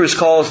of Hebrews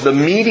calls the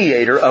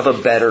mediator of a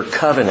better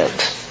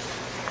covenant.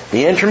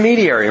 The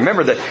intermediary.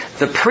 Remember that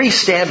the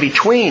priests stand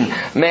between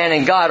man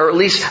and God, or at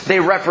least they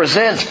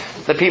represent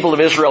the people of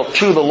Israel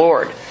to the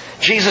Lord.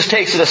 Jesus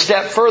takes it a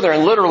step further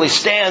and literally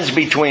stands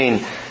between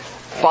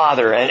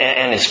Father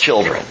and His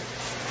children.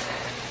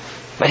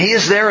 But He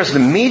is there as the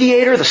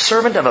mediator, the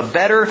servant of a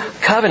better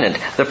covenant.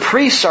 The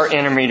priests are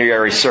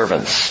intermediary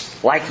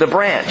servants, like the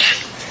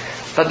branch.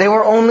 But they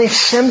were only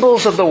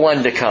symbols of the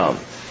one to come.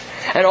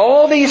 And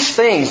all these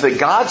things that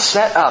God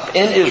set up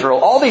in Israel,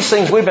 all these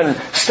things we've been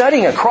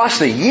studying across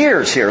the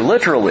years here,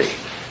 literally,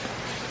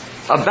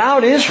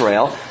 about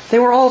Israel, they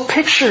were all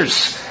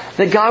pictures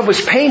that God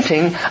was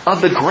painting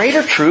of the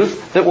greater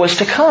truth that was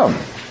to come.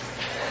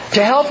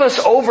 To help us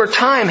over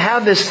time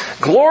have this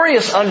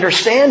glorious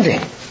understanding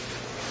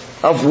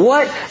of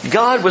what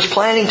God was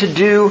planning to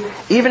do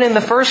even in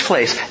the first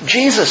place.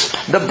 Jesus,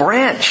 the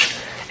branch,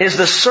 is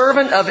the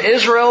servant of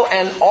Israel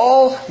and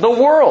all the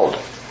world.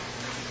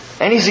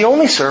 And He's the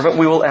only servant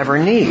we will ever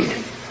need.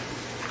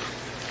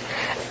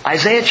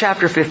 Isaiah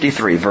chapter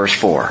 53, verse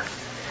 4.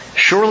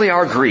 Surely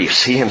our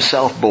griefs He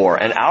Himself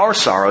bore, and our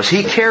sorrows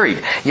He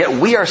carried. Yet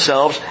we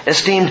ourselves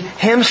esteemed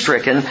Him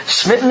stricken,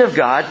 smitten of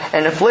God,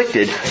 and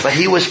afflicted. But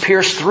He was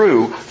pierced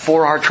through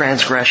for our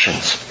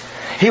transgressions.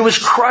 He was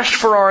crushed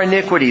for our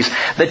iniquities.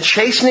 The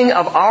chastening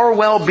of our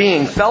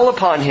well-being fell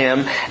upon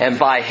Him, and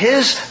by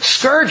His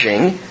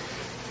scourging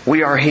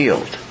we are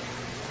healed.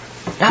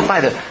 Not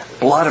by the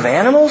blood of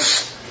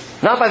animals,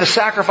 not by the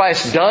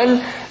sacrifice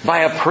done by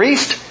a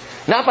priest,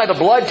 not by the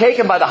blood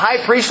taken by the high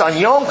priest on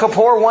Yom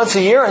Kippur once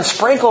a year and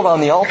sprinkled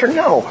on the altar.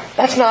 No,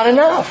 that's not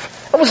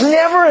enough. It was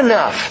never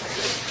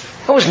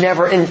enough. It was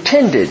never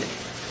intended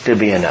to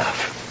be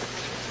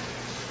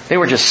enough. They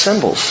were just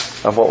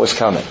symbols of what was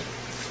coming.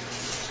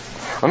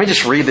 Let me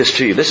just read this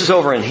to you. This is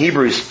over in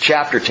Hebrews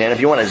chapter 10. If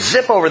you want to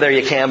zip over there,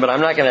 you can, but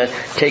I'm not going to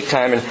take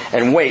time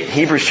and wait.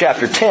 Hebrews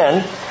chapter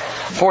 10.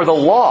 For the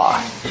law,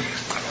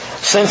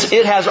 since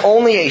it has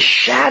only a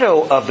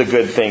shadow of the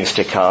good things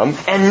to come,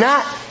 and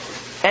not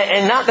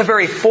the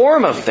very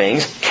form of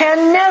things,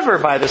 can never,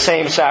 by the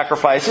same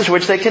sacrifices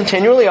which they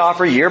continually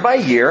offer year by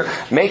year,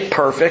 make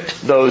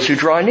perfect those who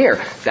draw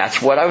near.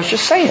 That's what I was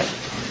just saying.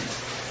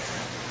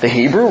 The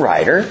Hebrew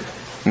writer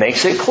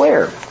makes it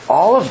clear.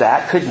 All of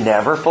that could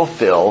never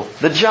fulfill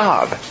the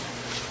job.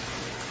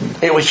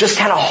 It was just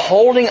kind of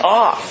holding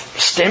off,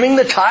 stemming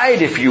the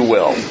tide, if you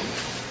will.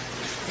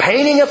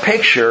 Painting a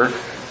picture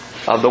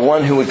of the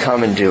one who would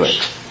come and do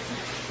it.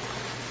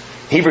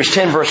 Hebrews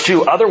 10 verse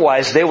 2,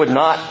 otherwise they would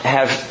not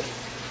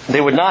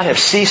have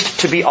ceased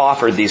to be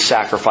offered these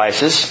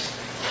sacrifices,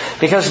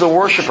 because the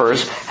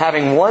worshippers,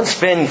 having once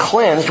been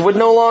cleansed, would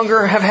no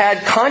longer have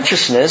had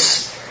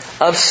consciousness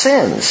of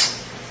sins.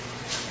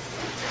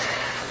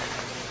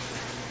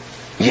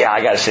 Yeah,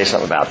 I got to say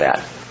something about that.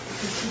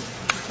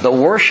 The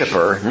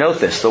worshipper, note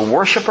this, the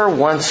worshipper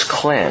once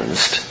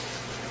cleansed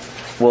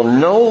will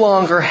no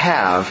longer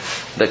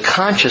have the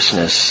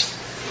consciousness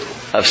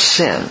of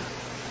sin.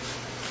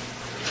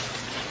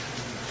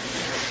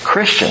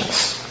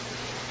 Christians,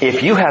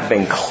 if you have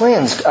been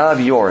cleansed of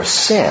your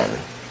sin,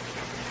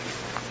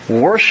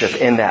 worship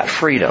in that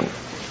freedom.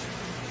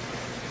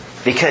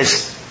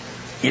 Because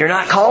you're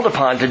not called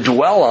upon to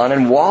dwell on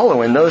and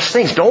wallow in those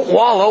things. Don't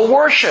wallow,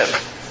 worship.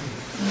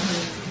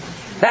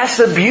 That's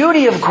the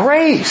beauty of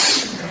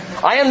grace.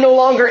 I am no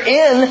longer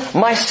in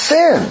my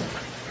sin.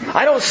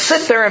 I don't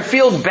sit there and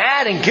feel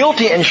bad and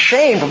guilty and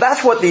shamed.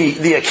 That's what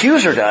the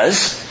accuser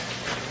does.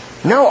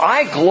 No,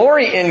 I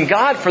glory in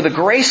God for the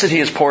grace that He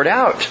has poured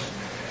out.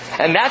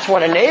 And that's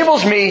what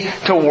enables me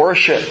to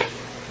worship.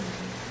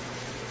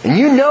 And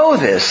you know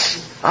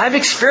this. I've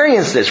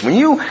experienced this. When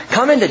you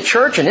come into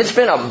church and it's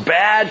been a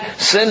bad,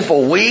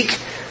 sinful week,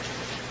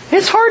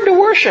 it's hard to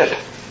worship.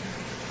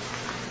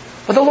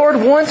 But the Lord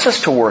wants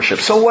us to worship.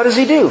 So what does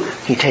He do?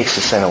 He takes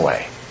the sin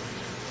away.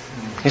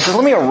 He says,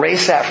 let me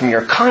erase that from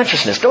your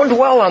consciousness. Don't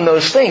dwell on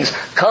those things.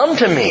 Come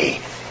to me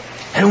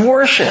and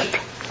worship.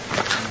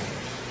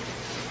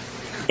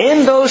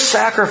 In those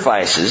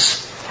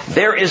sacrifices,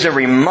 there is a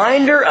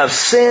reminder of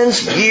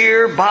sins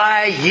year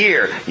by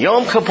year.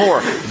 Yom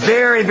Kippur,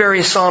 very,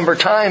 very somber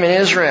time in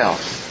Israel.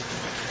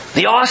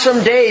 The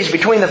awesome days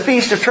between the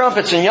Feast of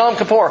Trumpets and Yom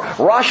Kippur,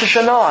 Rosh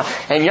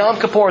Hashanah and Yom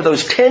Kippur,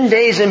 those 10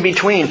 days in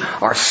between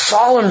are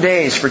solemn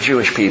days for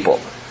Jewish people.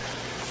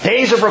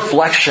 Days of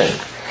reflection.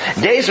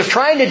 Days of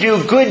trying to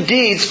do good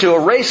deeds to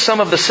erase some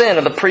of the sin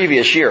of the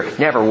previous year.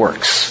 Never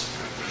works.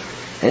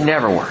 It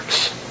never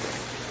works.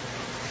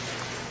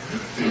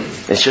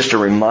 It's just a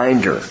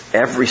reminder,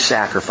 every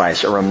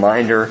sacrifice, a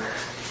reminder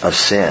of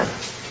sin.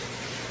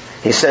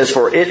 He says,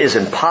 for it is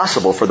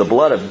impossible for the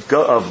blood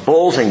of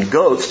bulls and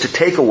goats to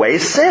take away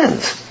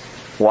sins.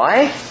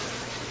 Why?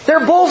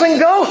 They're bulls and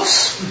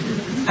goats.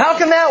 How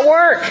can that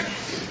work?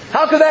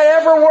 How could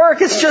that ever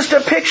work? It's just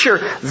a picture.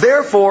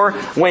 Therefore,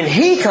 when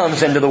He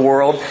comes into the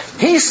world,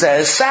 He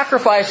says,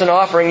 sacrifice and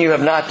offering you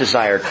have not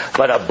desired,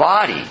 but a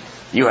body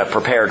you have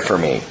prepared for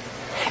me.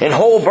 In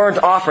whole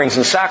burnt offerings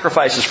and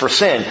sacrifices for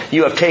sin,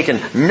 you have taken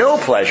no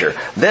pleasure.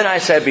 Then I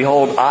said,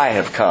 behold, I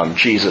have come,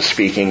 Jesus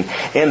speaking.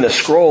 In the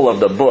scroll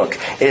of the book,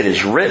 it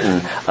is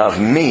written of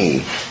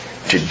me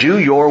to do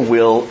your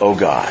will, O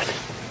God.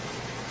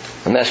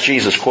 And that's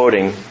Jesus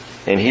quoting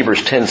in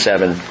Hebrews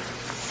 10:7,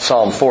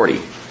 Psalm 40,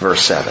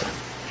 verse 7.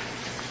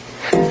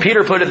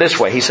 Peter put it this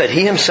way. He said,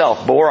 He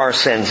Himself bore our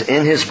sins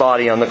in His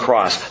body on the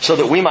cross so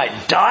that we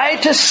might die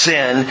to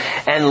sin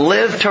and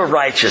live to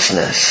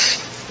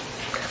righteousness.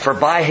 For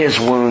by His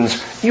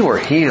wounds you were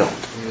healed.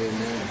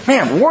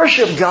 Man,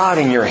 worship God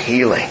in your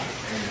healing.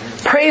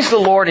 Praise the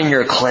Lord in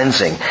your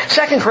cleansing.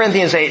 2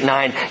 Corinthians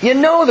 8:9, you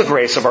know the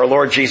grace of our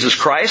Lord Jesus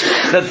Christ,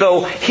 that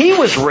though He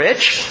was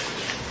rich,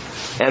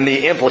 and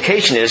the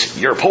implication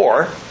is you're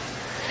poor,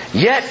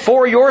 yet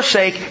for your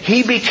sake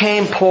He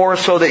became poor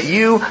so that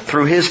you,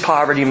 through His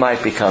poverty,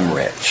 might become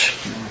rich.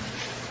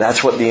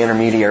 That's what the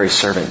intermediary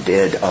servant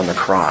did on the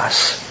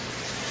cross.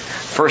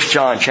 1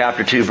 John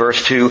chapter 2,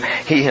 verse 2,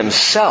 He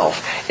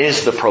Himself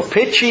is the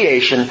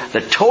propitiation, the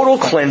total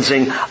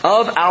cleansing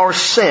of our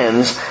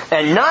sins,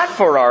 and not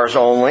for ours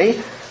only,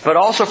 but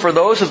also for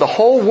those of the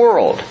whole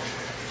world.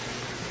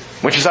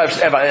 Which, as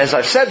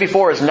I've said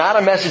before, is not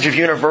a message of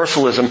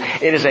universalism.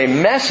 It is a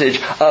message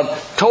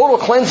of total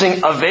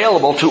cleansing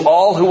available to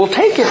all who will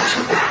take it.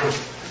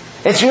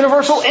 It's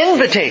universal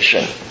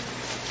invitation.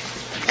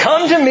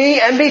 Come to me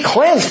and be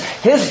cleansed.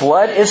 His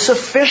blood is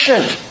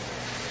sufficient.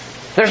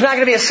 There's not going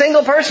to be a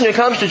single person who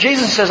comes to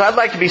Jesus and says, I'd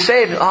like to be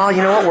saved. Oh,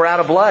 you know what? We're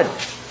out of blood.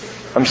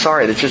 I'm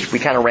sorry. We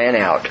kind of ran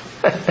out.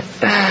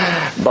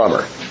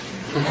 Bummer.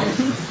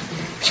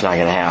 It's not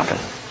going to happen.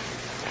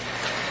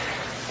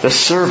 The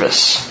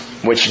service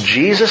which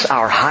Jesus,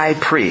 our high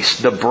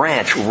priest, the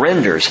branch,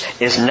 renders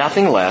is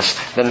nothing less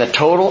than the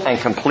total and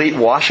complete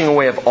washing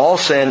away of all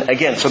sin.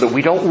 Again, so that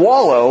we don't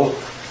wallow,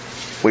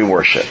 we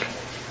worship.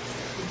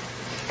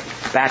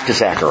 Back to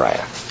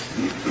Zechariah.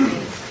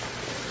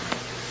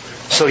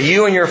 So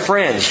you and your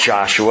friends,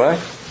 Joshua,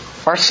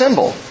 are a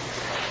symbol.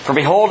 For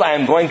behold, I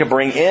am going to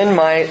bring in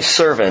my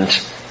servant,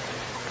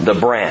 the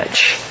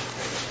branch.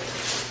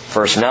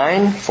 Verse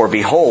 9, for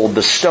behold,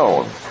 the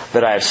stone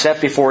that I have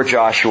set before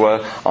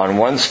Joshua, on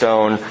one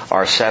stone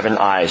are 7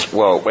 eyes.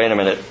 Whoa, wait a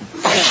minute.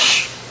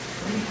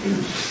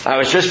 I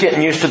was just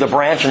getting used to the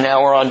branch and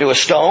now we're on to a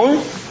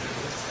stone?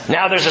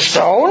 Now there's a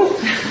stone?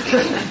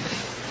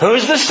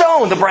 Who's the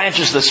stone? The branch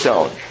is the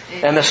stone.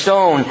 And the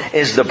stone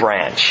is the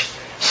branch.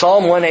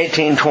 Psalm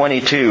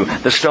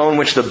 118:22, the stone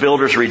which the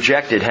builders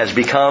rejected has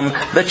become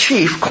the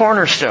chief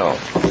cornerstone.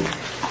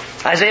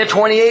 Isaiah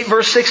 28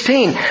 verse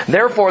 16,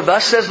 therefore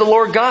thus says the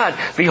Lord God,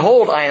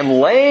 behold, I am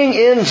laying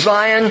in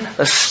Zion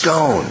a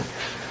stone,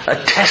 a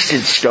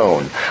tested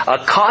stone, a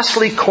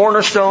costly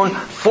cornerstone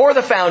for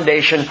the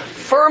foundation,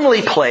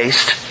 firmly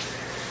placed.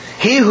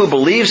 He who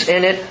believes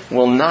in it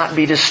will not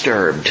be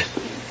disturbed.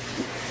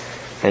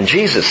 And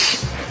Jesus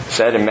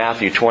said in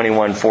Matthew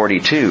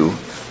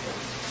 21:42,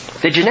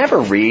 did you never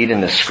read in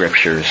the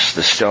Scriptures,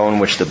 the stone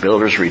which the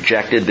builders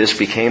rejected, this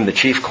became the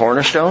chief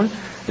cornerstone?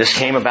 This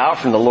came about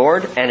from the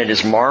Lord, and it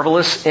is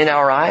marvelous in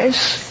our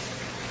eyes?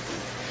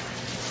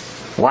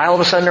 Why all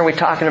of a sudden are we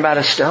talking about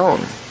a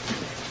stone?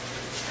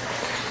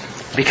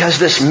 Because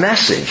this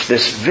message,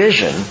 this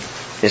vision,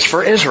 is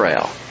for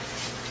Israel.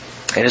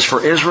 It is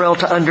for Israel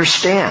to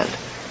understand.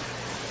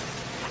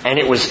 And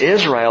it was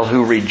Israel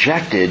who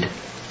rejected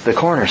the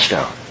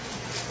cornerstone.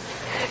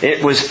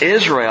 It was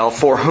Israel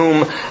for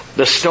whom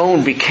the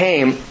stone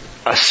became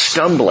a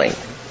stumbling.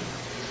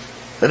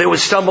 They would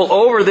stumble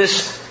over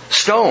this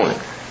stone.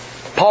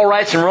 Paul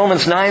writes in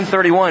Romans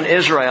 9:31,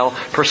 Israel,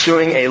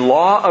 pursuing a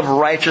law of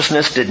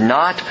righteousness, did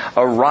not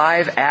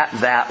arrive at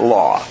that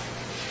law.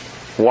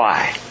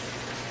 Why?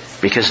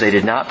 Because they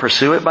did not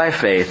pursue it by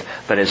faith,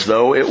 but as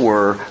though it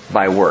were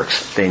by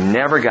works. They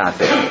never got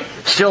there.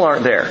 Still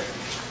aren't there.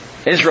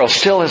 Israel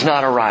still has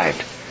not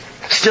arrived.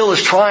 Still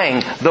is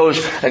trying,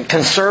 those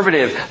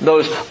conservative,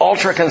 those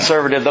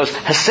ultra-conservative, those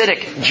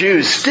Hasidic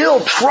Jews,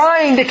 still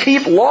trying to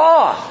keep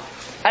law,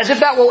 as if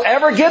that will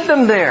ever get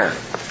them there.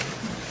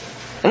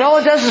 And all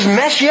it does is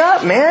mess you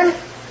up, man.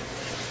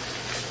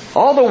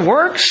 All the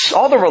works,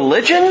 all the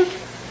religion,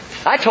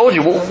 I told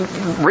you,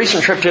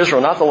 recent trip to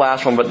Israel, not the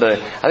last one, but I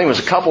think it was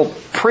a couple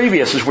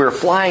previous as we were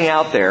flying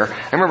out there.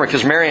 I remember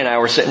because Mary and I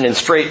were sitting in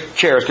straight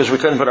chairs because we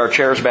couldn't put our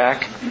chairs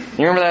back.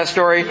 You remember that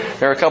story?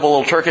 There were a couple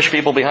little Turkish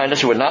people behind us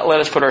who would not let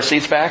us put our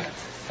seats back.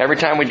 Every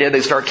time we did,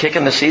 they'd start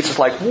kicking the seats. It's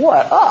like,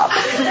 what up?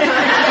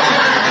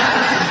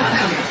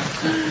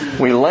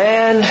 We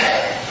land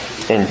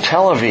in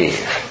Tel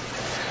Aviv.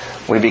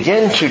 We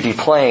begin to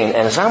deplane,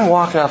 and as I'm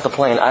walking off the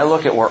plane, I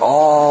look at where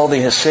all the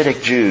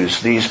Hasidic Jews,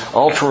 these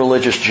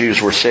ultra-religious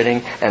Jews, were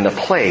sitting, and the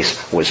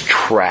place was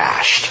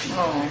trashed.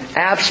 Oh.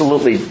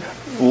 Absolutely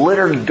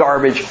littered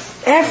garbage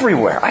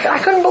everywhere. I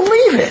couldn't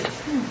believe it.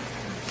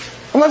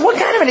 I'm like, what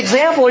kind of an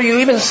example are you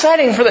even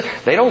setting for the...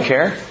 They don't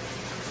care.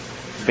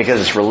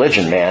 Because it's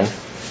religion, man.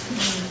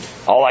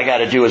 All I got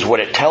to do is what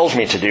it tells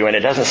me to do, and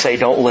it doesn't say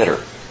don't litter.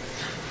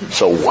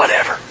 So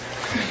whatever.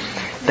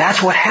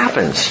 That's what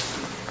happens.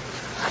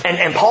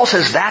 And Paul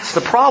says that's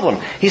the problem.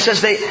 He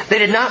says they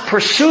did not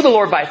pursue the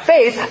Lord by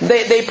faith.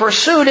 They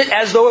pursued it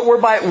as though it were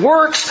by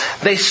works.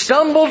 They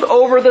stumbled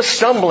over the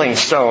stumbling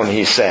stone,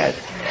 he said.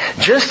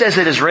 Just as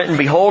it is written,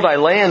 behold, I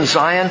lay in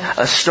Zion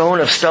a stone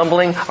of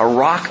stumbling, a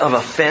rock of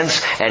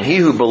offense, and he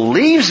who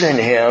believes in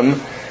him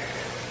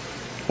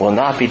will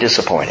not be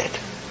disappointed.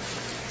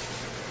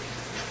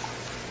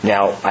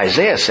 Now,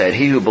 Isaiah said,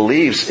 he who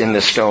believes in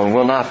this stone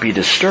will not be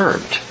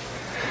disturbed.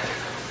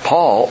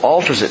 Paul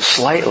alters it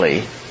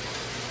slightly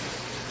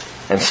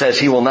and says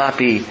he will not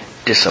be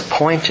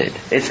disappointed.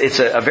 It's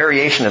a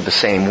variation of the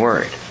same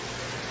word.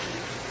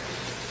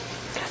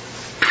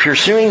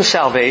 Pursuing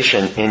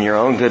salvation in your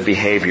own good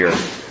behavior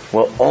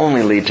will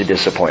only lead to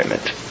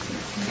disappointment.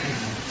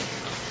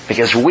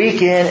 Because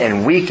week in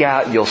and week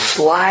out, you'll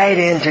slide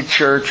into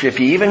church, if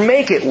you even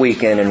make it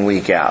week in and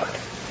week out.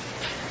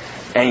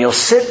 And you'll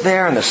sit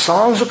there and the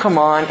songs will come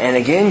on, and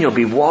again, you'll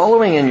be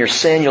wallowing in your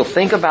sin. You'll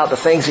think about the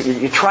things that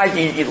you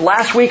tried.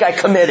 Last week I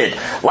committed.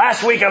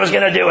 Last week I was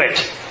going to do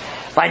it.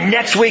 By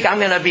next week I'm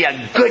going to be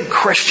a good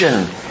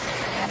Christian.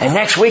 And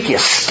next week you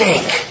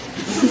stink.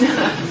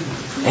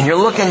 And you're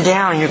looking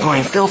down and you're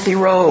going, filthy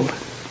robe,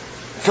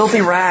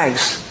 filthy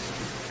rags.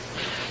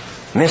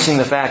 Missing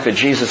the fact that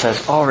Jesus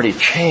has already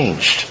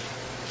changed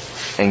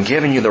and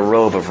given you the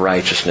robe of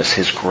righteousness,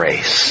 His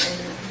grace.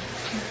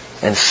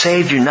 And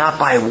saved you not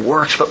by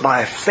works, but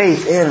by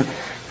faith in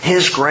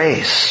His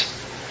grace.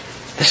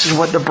 This is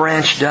what the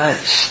branch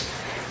does.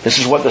 This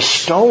is what the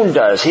stone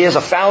does. He has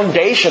a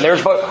foundation.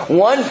 There's but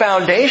one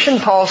foundation,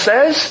 Paul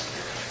says.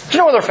 There's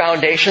no other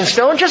foundation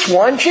stone, just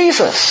one,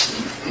 Jesus.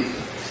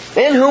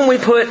 In whom we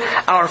put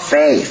our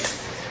faith.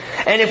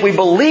 And if we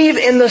believe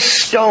in the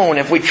stone,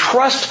 if we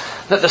trust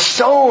that the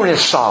stone is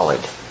solid,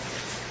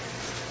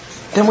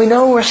 then we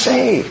know we're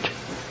saved.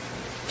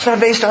 It's not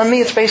based on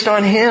me, it's based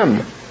on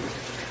Him.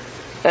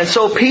 And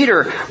so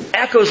Peter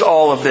echoes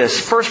all of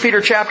this. 1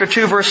 Peter chapter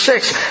 2 verse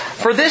 6.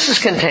 For this is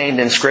contained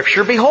in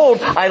Scripture.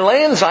 Behold, I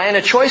lay in Zion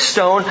a choice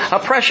stone, a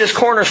precious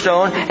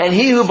cornerstone, and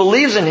he who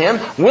believes in Him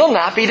will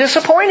not be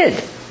disappointed.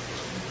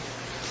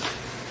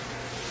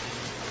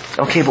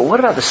 Okay, but what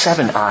about the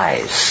 7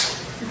 eyes?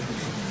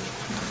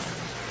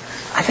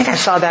 I think I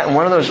saw that in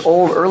one of those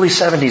old early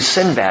 70s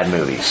Sinbad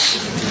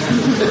movies.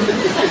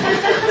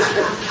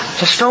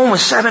 The stone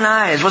with 7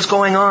 eyes. What's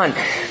going on?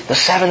 The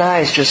 7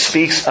 eyes just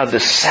speaks of the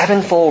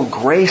sevenfold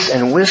grace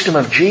and wisdom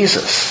of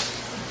Jesus.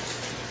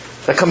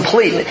 The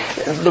complete.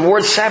 The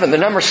word 7, the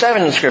number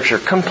 7 in Scripture,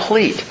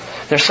 complete.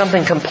 There's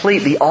something complete,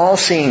 the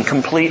all-seeing,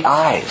 complete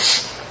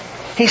eyes.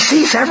 He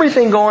sees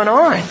everything going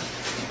on.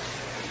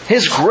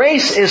 His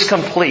grace is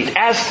complete.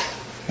 As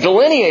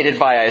delineated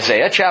by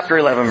Isaiah, chapter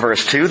 11,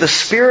 verse 2, the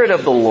Spirit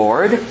of the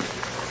Lord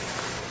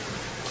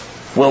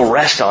will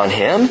rest on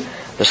Him.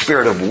 The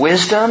Spirit of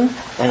wisdom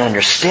and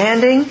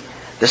understanding,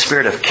 the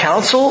Spirit of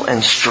counsel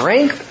and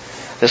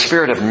strength, the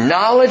Spirit of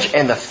knowledge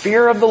and the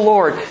fear of the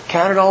Lord.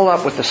 Count it all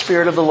up with the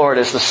Spirit of the Lord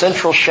as the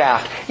central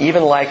shaft,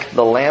 even like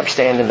the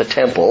lampstand in the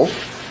temple.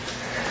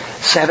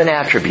 7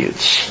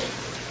 attributes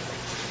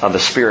of the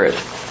Spirit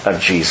of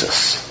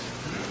Jesus.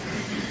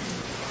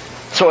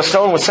 So a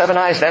stone with 7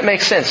 eyes, that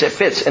makes sense. It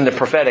fits in the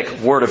prophetic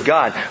Word of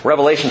God.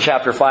 Revelation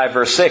chapter 5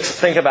 verse 6.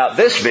 Think about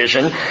this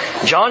vision.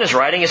 John is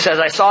writing, it says,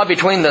 I saw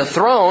between the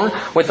throne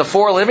with the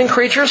 4 living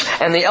creatures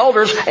and the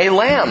elders a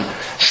lamb,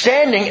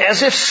 standing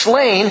as if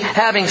slain,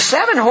 having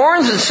 7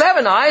 horns and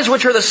 7 eyes,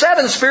 which are the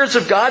 7 spirits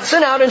of God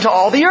sent out into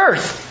all the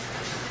earth.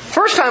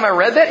 First time I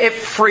read that, it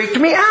freaked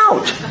me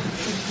out.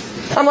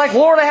 I'm like,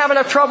 Lord, I have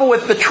enough trouble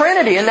with the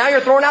Trinity, and now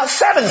you're throwing out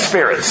 7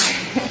 spirits.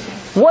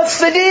 What's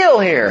the deal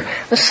here?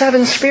 The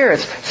 7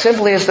 spirits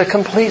simply is the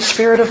complete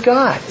Spirit of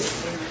God.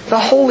 The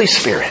Holy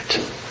Spirit.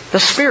 The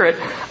Spirit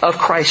of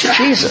Christ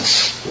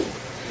Jesus.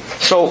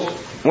 So,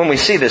 when we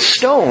see this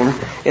stone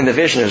in the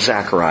vision of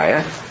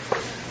Zechariah,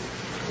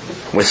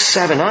 with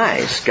 7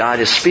 eyes, God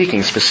is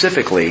speaking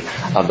specifically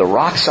of the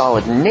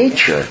rock-solid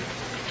nature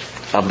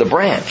of the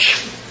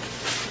branch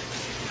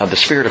of the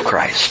Spirit of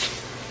Christ.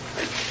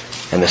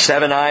 And the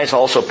 7 eyes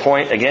also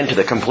point again to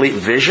the complete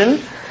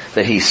vision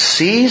that He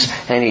sees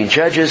and He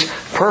judges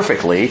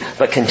perfectly.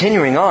 But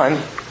continuing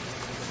on,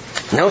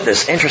 Note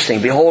this,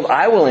 interesting. Behold,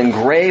 I will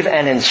engrave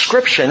an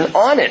inscription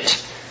on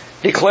it,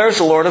 declares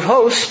the Lord of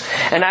hosts,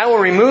 and I will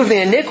remove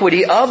the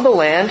iniquity of the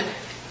land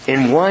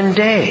in one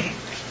day.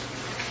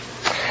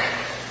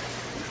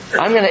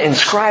 I'm going to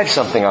inscribe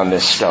something on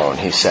this stone,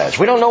 he says.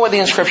 We don't know what the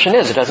inscription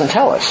is. It doesn't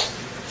tell us.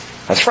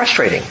 That's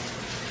frustrating.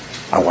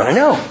 I want to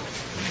know.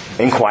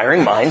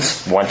 Inquiring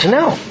minds want to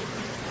know.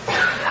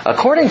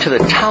 According to the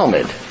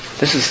Talmud,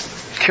 this is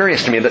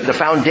curious to me, that the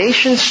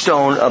foundation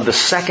stone of the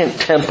second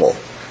temple,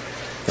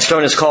 the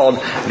stone is called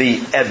the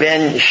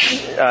Eben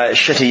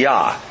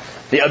Shetiyah.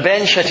 The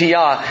Eben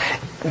Shetiyah,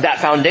 that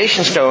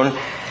foundation stone,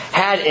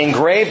 had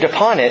engraved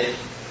upon it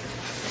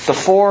the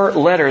 4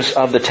 letters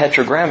of the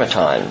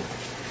Tetragrammaton.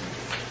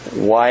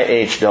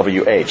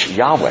 YHWH,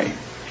 Yahweh,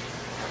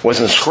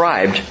 was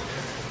inscribed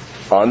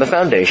on the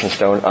foundation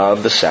stone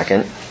of the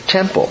second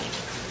temple.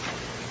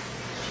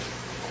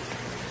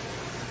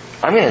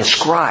 I'm going to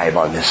inscribe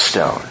on this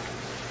stone.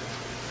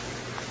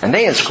 And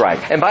they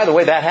inscribed. And by the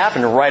way, that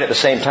happened right at the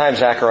same time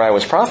Zechariah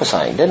was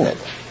prophesying, didn't it?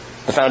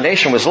 The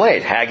foundation was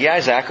laid.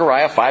 Haggai,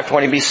 Zechariah,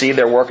 520 BC,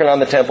 they're working on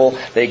the temple.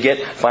 They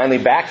get finally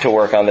back to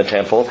work on the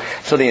temple.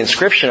 So the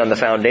inscription on the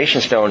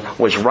foundation stone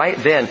was right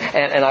then.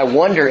 And I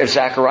wonder if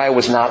Zechariah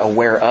was not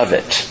aware of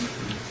it.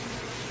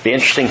 Be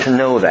interesting to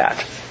know that.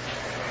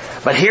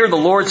 But here the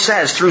Lord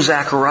says through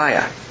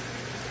Zechariah,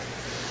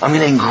 I'm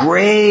going to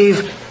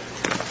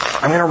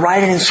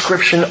write an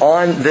inscription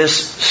on this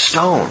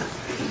stone.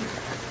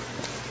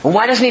 Well,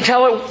 why doesn't he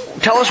tell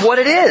us what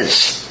it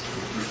is?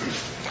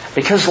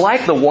 Because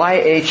like the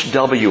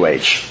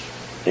YHWH,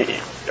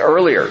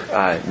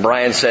 earlier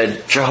Brian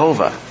said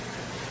Jehovah.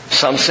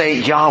 Some say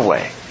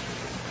Yahweh.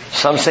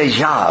 Some say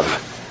Yahv.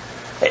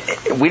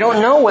 We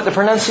don't know what the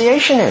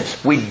pronunciation is.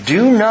 We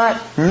do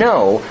not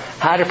know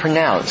how to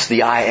pronounce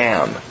the I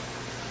am.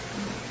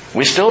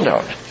 We still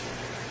don't.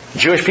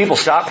 Jewish people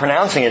stopped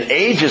pronouncing it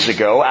ages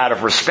ago out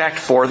of respect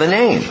for the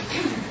name.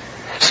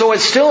 So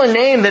it's still a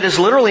name that is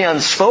literally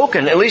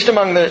unspoken, at least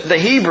among the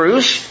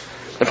Hebrews.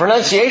 The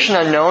pronunciation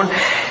unknown.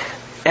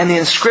 And the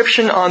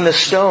inscription on the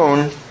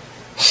stone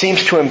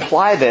seems to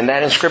imply then,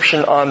 that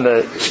inscription on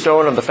the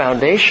stone of the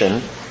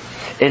foundation,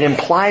 it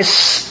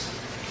implies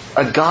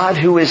a God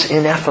who is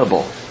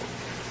ineffable,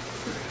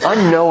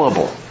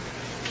 unknowable.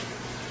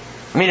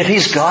 I mean, if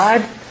He's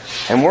God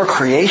and we're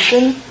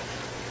creation,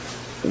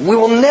 we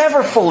will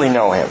never fully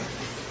know Him.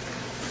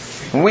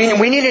 We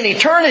need an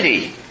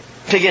eternity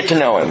to get to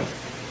know Him.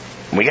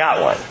 We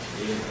got one.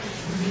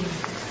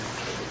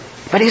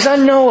 But He's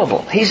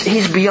unknowable.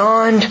 He's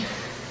beyond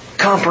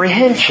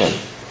comprehension.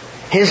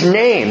 His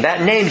name,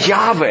 that name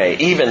Yahweh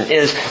even,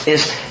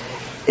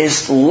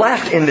 is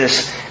left in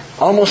this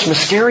almost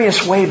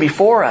mysterious way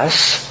before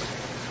us.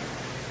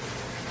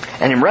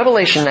 And in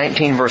Revelation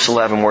 19 verse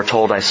 11 we're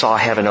told, I saw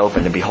heaven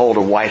open, and behold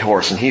a white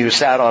horse, and he who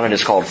sat on it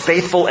is called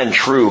Faithful and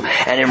True,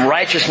 and in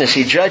righteousness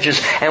he judges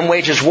and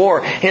wages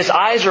war. His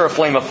eyes are a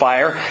flame of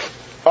fire.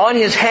 On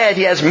his head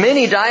he has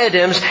many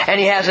diadems, and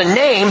he has a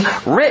name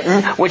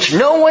written which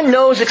no one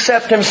knows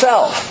except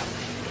himself.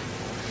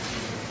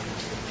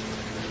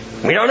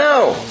 We don't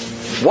know.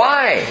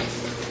 Why?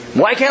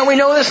 Why can't we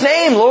know this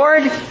name,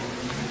 Lord?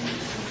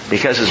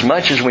 Because as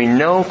much as we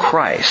know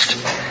Christ,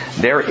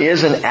 there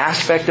is an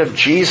aspect of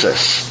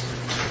Jesus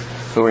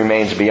who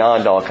remains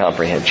beyond all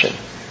comprehension.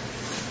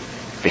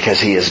 Because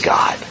He is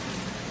God.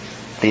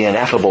 The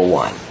ineffable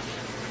one.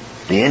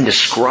 The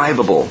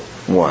indescribable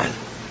one.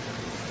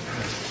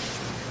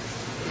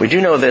 We do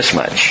know this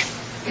much.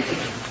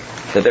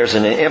 That there's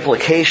an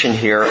implication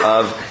here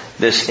of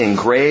this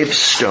engraved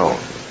stone.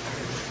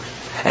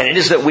 And it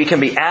is that we can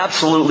be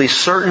absolutely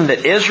certain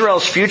that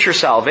Israel's future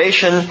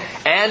salvation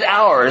and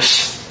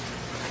ours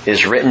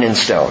is written in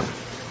stone.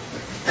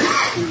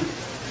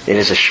 It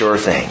is a sure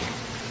thing.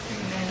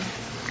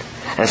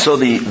 And so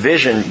the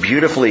vision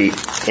beautifully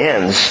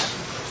ends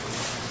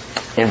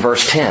in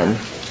verse 10.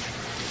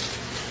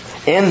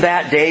 In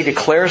that day,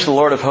 declares the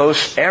Lord of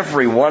hosts,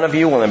 every one of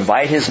you will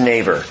invite his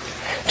neighbor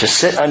to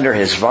sit under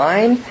his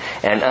vine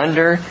and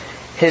under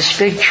his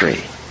fig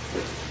tree.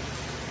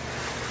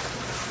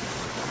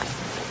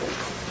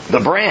 The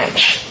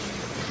branch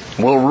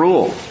will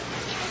rule.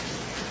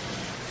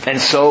 And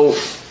so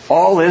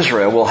all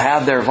Israel will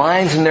have their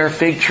vines and their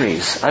fig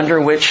trees under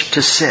which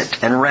to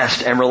sit and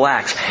rest and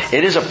relax.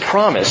 It is a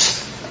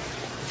promise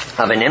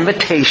of an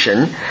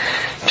invitation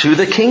to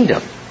the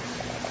kingdom.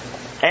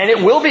 And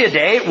it will be a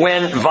day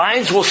when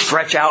vines will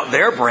stretch out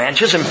their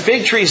branches and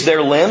fig trees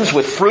their limbs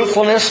with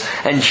fruitfulness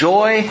and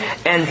joy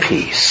and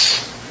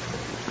peace.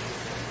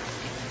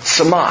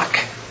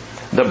 Samak,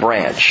 the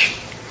branch,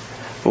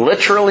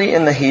 literally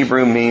in the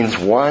Hebrew means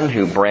one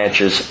who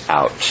branches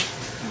out.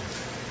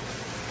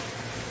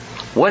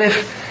 What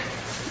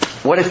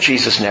if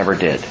Jesus never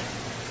did?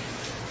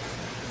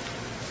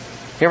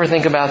 You ever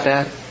think about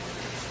that?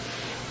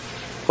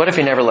 What if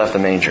He never left the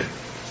manger?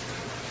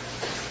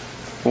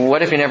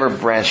 What if He never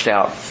branched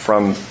out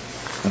from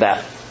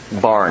that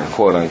barn,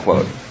 quote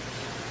unquote?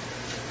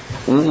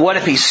 What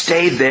if He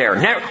stayed there?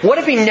 What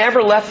if He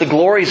never left the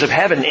glories of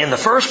heaven in the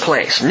first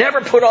place?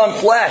 Never put on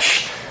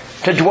flesh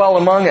to dwell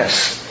among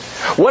us?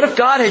 What if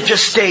God had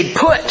just stayed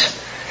put?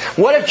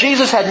 What if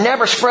Jesus had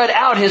never spread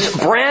out His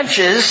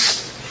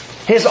branches,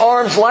 His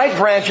arms like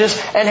branches,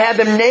 and had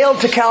them nailed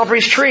to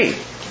Calvary's tree?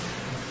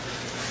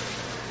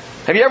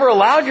 Have you ever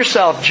allowed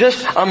yourself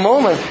just a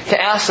moment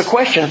to ask the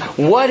question,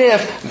 what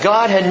if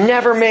God had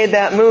never made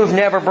that move,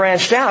 never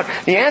branched out?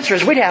 The answer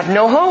is we'd have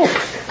no hope.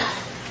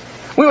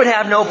 We would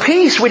have no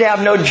peace. We'd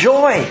have no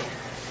joy.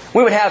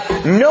 We would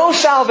have no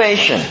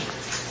salvation.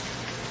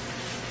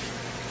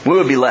 We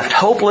would be left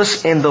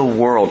hopeless in the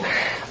world.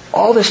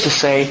 All this to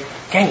say,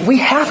 gang, we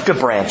have to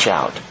branch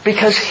out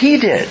because He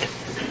did.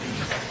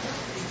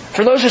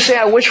 For those who say,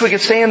 I wish we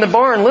could stay in the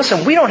barn,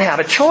 listen, we don't have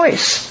a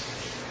choice.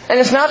 And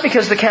it's not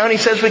because the county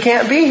says we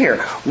can't be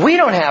here. We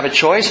don't have a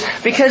choice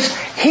because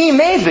He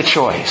made the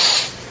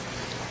choice.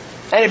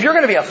 And if you're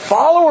going to be a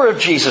follower of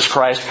Jesus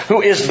Christ,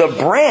 who is the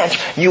branch,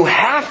 you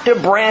have to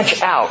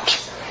branch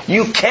out.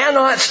 You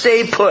cannot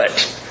stay put.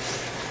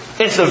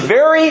 It's the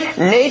very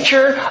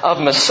nature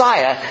of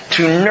Messiah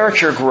to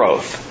nurture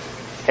growth.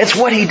 It's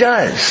what He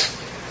does.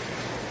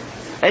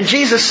 And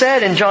Jesus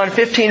said in John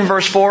 15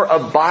 verse 4,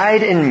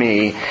 abide in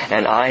me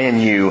and I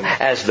in you.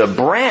 As the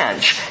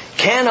branch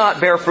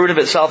cannot bear fruit of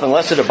itself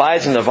unless it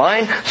abides in the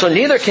vine, so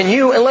neither can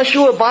you unless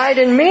you abide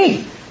in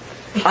me.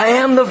 I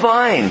am the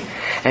vine,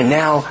 and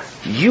now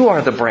you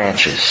are the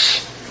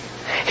branches.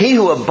 He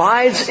who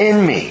abides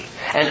in me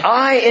and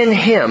I in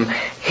him,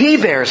 he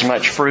bears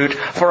much fruit,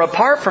 for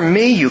apart from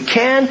me you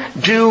can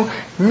do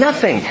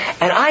nothing.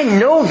 And I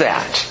know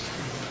that.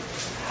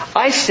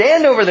 I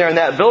stand over there in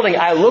that building,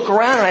 I look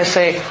around and I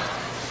say,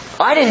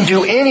 I didn't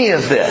do any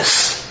of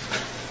this.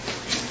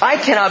 I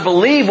cannot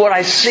believe what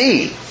I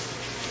see.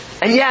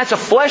 And yeah, it's a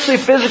fleshly,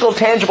 physical,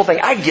 tangible thing.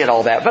 I get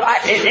all that. But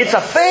it's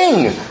a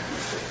thing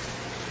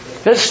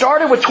that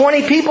started with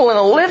 20 people in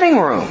a living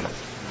room.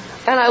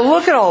 And I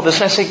look at all this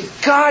and I say,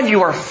 God,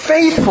 you are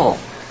faithful.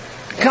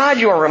 God,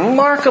 you are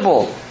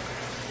remarkable.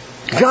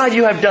 God,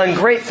 you have done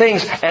great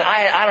things. And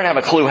I don't have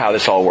a clue how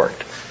this all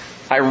worked.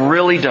 I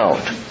really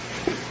don't.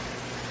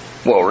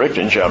 Well, Rick,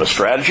 didn't you have a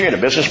strategy and a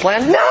business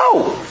plan?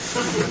 No!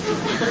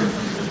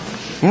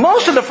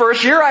 Most of the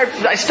first year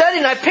I studied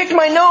and I picked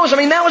my nose. I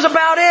mean, that was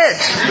about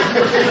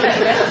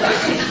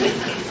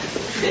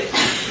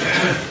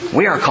it.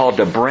 We are called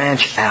to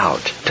branch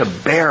out, to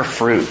bear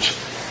fruit.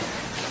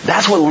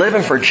 That's what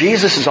living for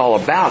Jesus is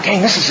all about.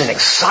 Gang, this is an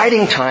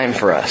exciting time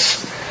for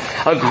us.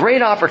 A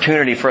great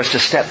opportunity for us to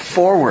step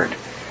forward.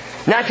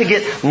 Not to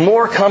get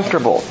more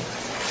comfortable,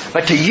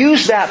 but to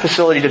use that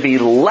facility to be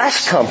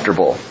less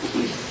comfortable.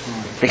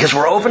 Because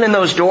we're opening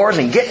those doors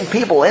and getting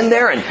people in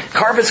there and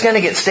carpet's going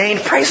to get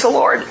stained. Praise the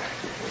Lord.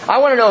 I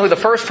want to know who the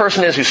first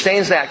person is who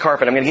stains that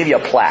carpet. I'm going to give you a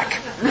plaque.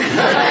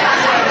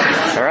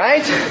 All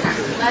right?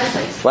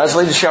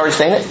 Leslie, did she already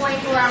stain it?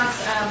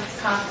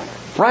 24-ounce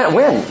coffee. Right.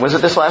 When? Was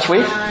it this last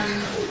week?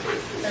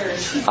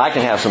 Thursday. I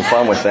can have some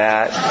fun with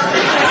that.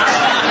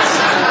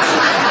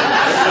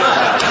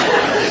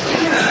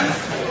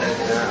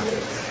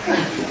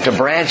 To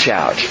branch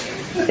out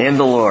in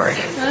the Lord.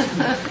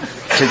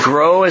 To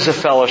grow as a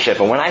fellowship.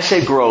 And when I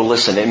say grow,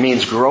 listen, it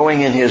means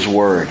growing in His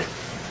Word.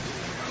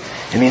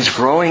 It means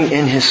growing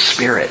in His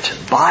Spirit,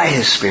 by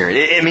His Spirit.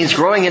 It means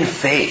growing in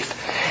faith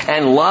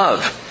and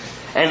love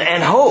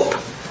and hope.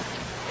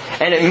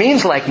 And it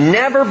means like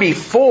never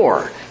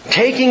before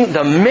taking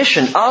the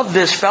mission of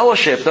this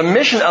fellowship, the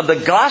mission of the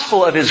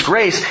gospel of His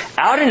grace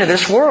out into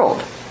this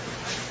world.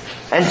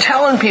 And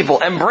telling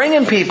people and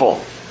bringing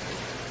people.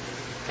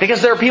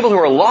 Because there are people who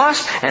are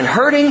lost and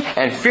hurting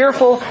and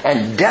fearful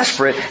and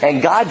desperate.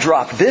 And God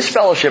dropped this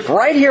fellowship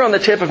right here on the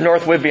tip of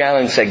North Whidbey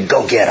Island and said,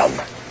 go get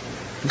them.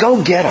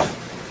 Go get them.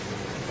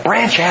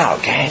 Branch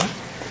out, gang.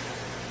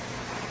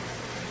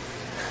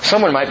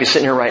 Someone might be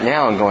sitting here right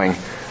now and going,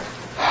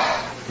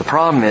 the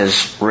problem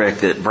is,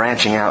 Rick, that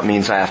branching out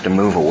means I have to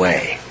move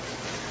away.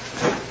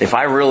 If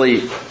I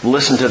really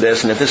listen to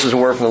this and if this is a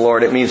word from the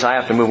Lord, it means I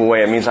have to move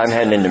away. It means I'm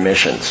heading into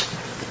missions.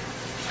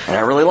 And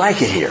I really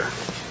like it here.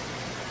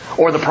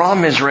 Or the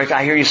problem is, Rick,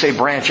 I hear you say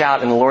branch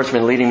out and the Lord's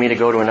been leading me to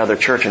go to another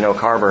church in Oak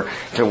Harbor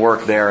to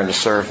work there and to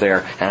serve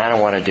there and I don't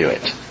want to do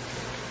it.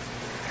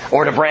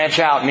 Or to branch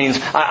out means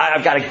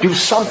I've got to do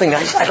something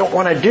I don't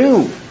want to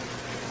do.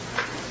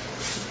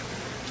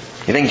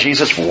 You think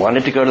Jesus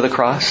wanted to go to the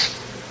cross?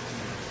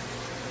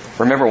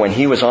 Remember when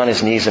He was on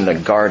His knees in the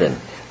garden,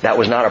 that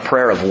was not a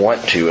prayer of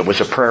want to, it was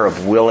a prayer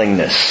of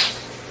willingness.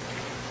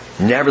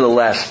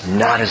 Nevertheless,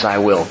 not as I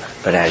will,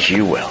 but as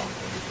you will.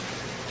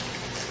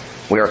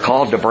 We are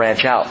called to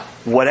branch out.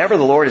 Whatever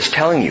the Lord is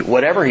telling you,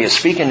 whatever He is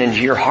speaking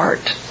into your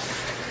heart.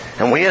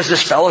 And we as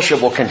this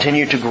fellowship will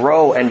continue to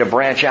grow and to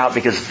branch out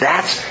because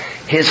that's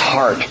His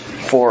heart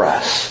for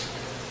us.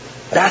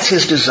 That's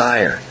His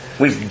desire.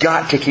 We've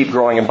got to keep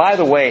growing. And by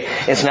the way,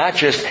 it's not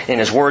just in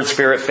His Word,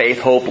 Spirit, faith,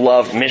 hope,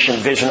 love, mission,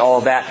 vision, all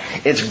of that.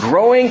 It's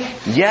growing,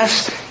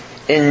 yes,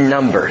 in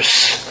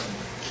numbers.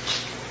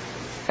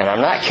 And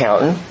I'm not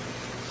counting.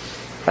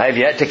 I have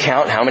yet to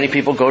count how many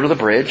people go to the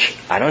bridge.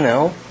 I don't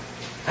know.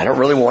 I don't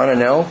really want to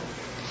know.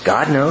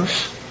 God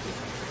knows.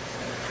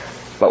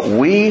 But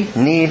we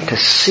need to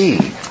see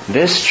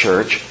this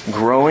church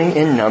growing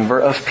in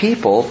number of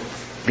people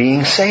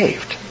being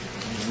saved.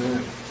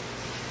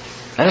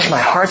 That is my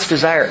heart's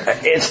desire.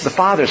 It's the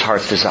Father's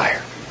heart's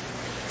desire.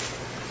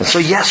 And so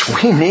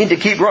yes, we need to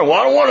keep growing. Well,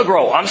 I don't want to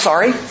grow. I'm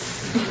sorry.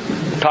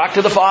 Talk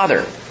to the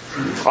Father.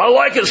 I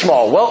like it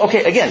small. Well,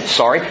 okay, again,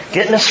 sorry.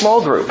 Get in a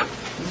small group.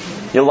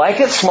 You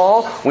like it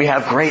small? We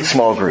have great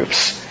small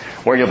groups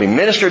where you'll be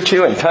ministered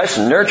to and touched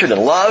and nurtured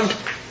and loved.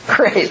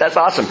 Great, that's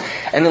awesome.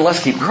 And then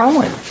let's keep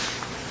growing.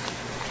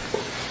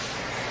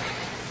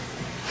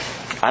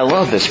 I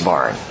love this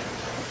barn.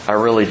 I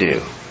really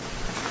do.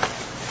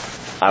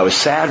 I was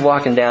sad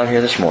walking down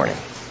here this morning.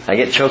 I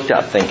get choked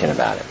up thinking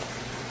about it.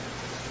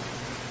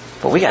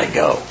 But we got to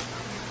go.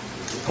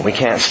 And we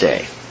can't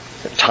stay.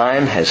 The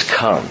time has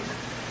come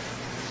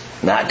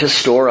not to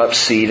store up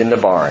seed in the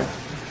barn,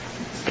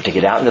 but to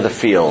get out into the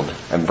field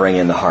and bring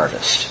in the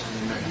harvest.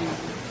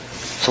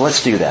 So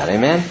let's do that.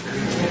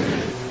 Amen?